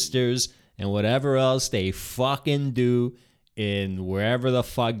sisters and whatever else they fucking do in wherever the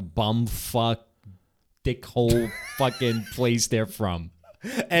fuck bumfuck dickhole fucking place they're from.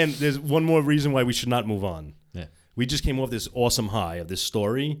 And there's one more reason why we should not move on. Yeah. We just came off this awesome high of this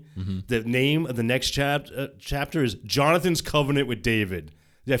story. The name of the next chapter is Jonathan's Covenant with David.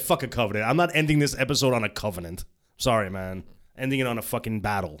 Yeah, fuck a covenant. I'm not ending this episode on a covenant. Sorry, man. ending it on a fucking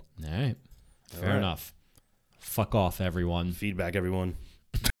battle. All right. Fair right. enough. Fuck off, everyone. Feedback, everyone.